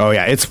boy. Oh,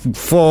 yeah. It's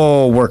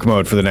full work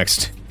mode for the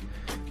next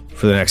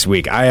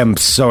week. I am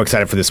so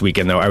excited for this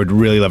weekend, though. I would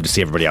really love to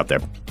see everybody out there.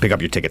 Pick up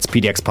your tickets.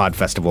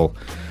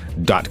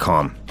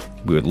 PDXpodfestival.com.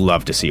 We would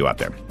love to see you out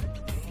there.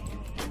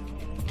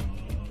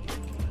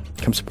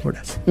 Come support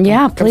us.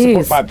 Yeah, Come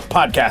please. support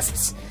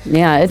podcasts.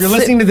 Yeah, If you're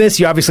listening to this,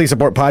 you obviously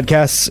support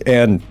podcasts,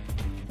 and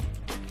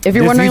if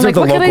you're these wondering, are like,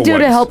 the what can I local do to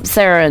ones. help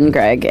Sarah and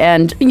Greg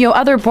and,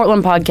 other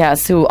Portland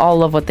podcasts who all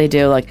love what they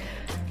do, like,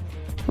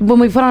 when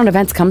we put on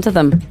events, come to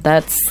them.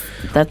 That's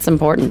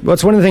important. well,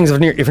 it's one of the things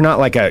if you're not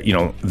like the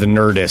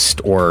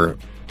Nerdist or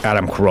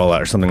Adam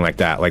Carolla or something like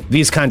that. Like,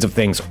 these kinds of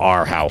things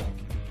are how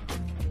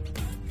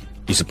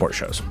you support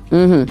shows.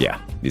 Mm-hmm. Yeah,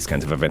 these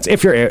kinds of events.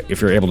 If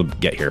you're able to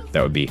get here,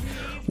 that would be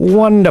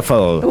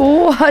wonderful.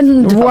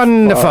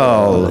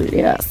 Wonderful.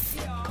 Yes.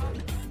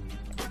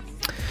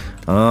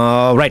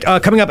 All right.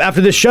 Coming up after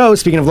this show,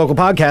 speaking of local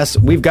podcasts,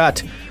 we've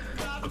got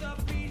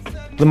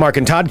the Mark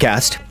and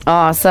Toddcast,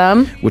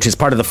 Awesome. which is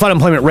part of the Fun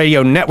Employment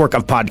Radio network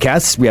of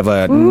podcasts. We have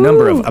a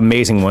number of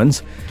amazing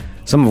ones,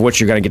 some of which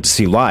you're going to get to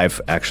see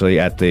live, actually,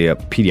 at the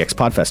PDX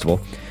Pod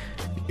Festival.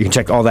 You can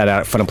check all that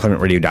out at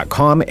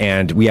funemploymentradio.com.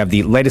 And we have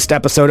the latest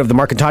episode of the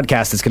Mark and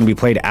Toddcast that's going to be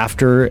played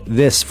after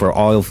this for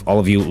all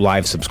of you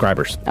live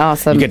subscribers.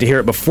 Awesome. You get to hear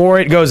it before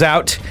it goes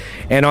out.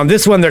 And on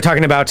this one, they're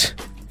talking about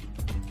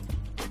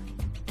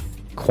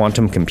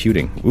quantum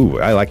computing. Ooh,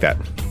 I like that.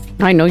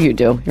 I know you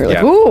do. You're like,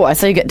 Yeah. ooh, I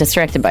saw you get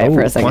distracted by it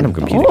for a second. Quantum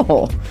computing.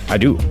 Oh. I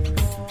do.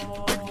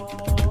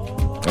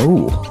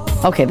 Ooh.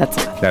 Okay,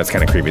 that's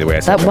kind of creepy the way I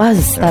said that.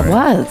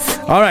 Was.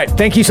 All right.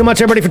 Thank you so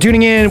much, everybody, for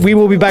tuning in. We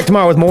will be back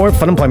tomorrow with more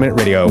Fun Employment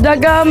Radio.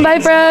 Bye,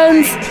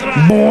 friends.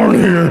 Born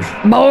here.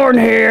 Born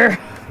here.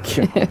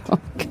 Oh,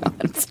 God,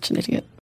 I'm such an idiot.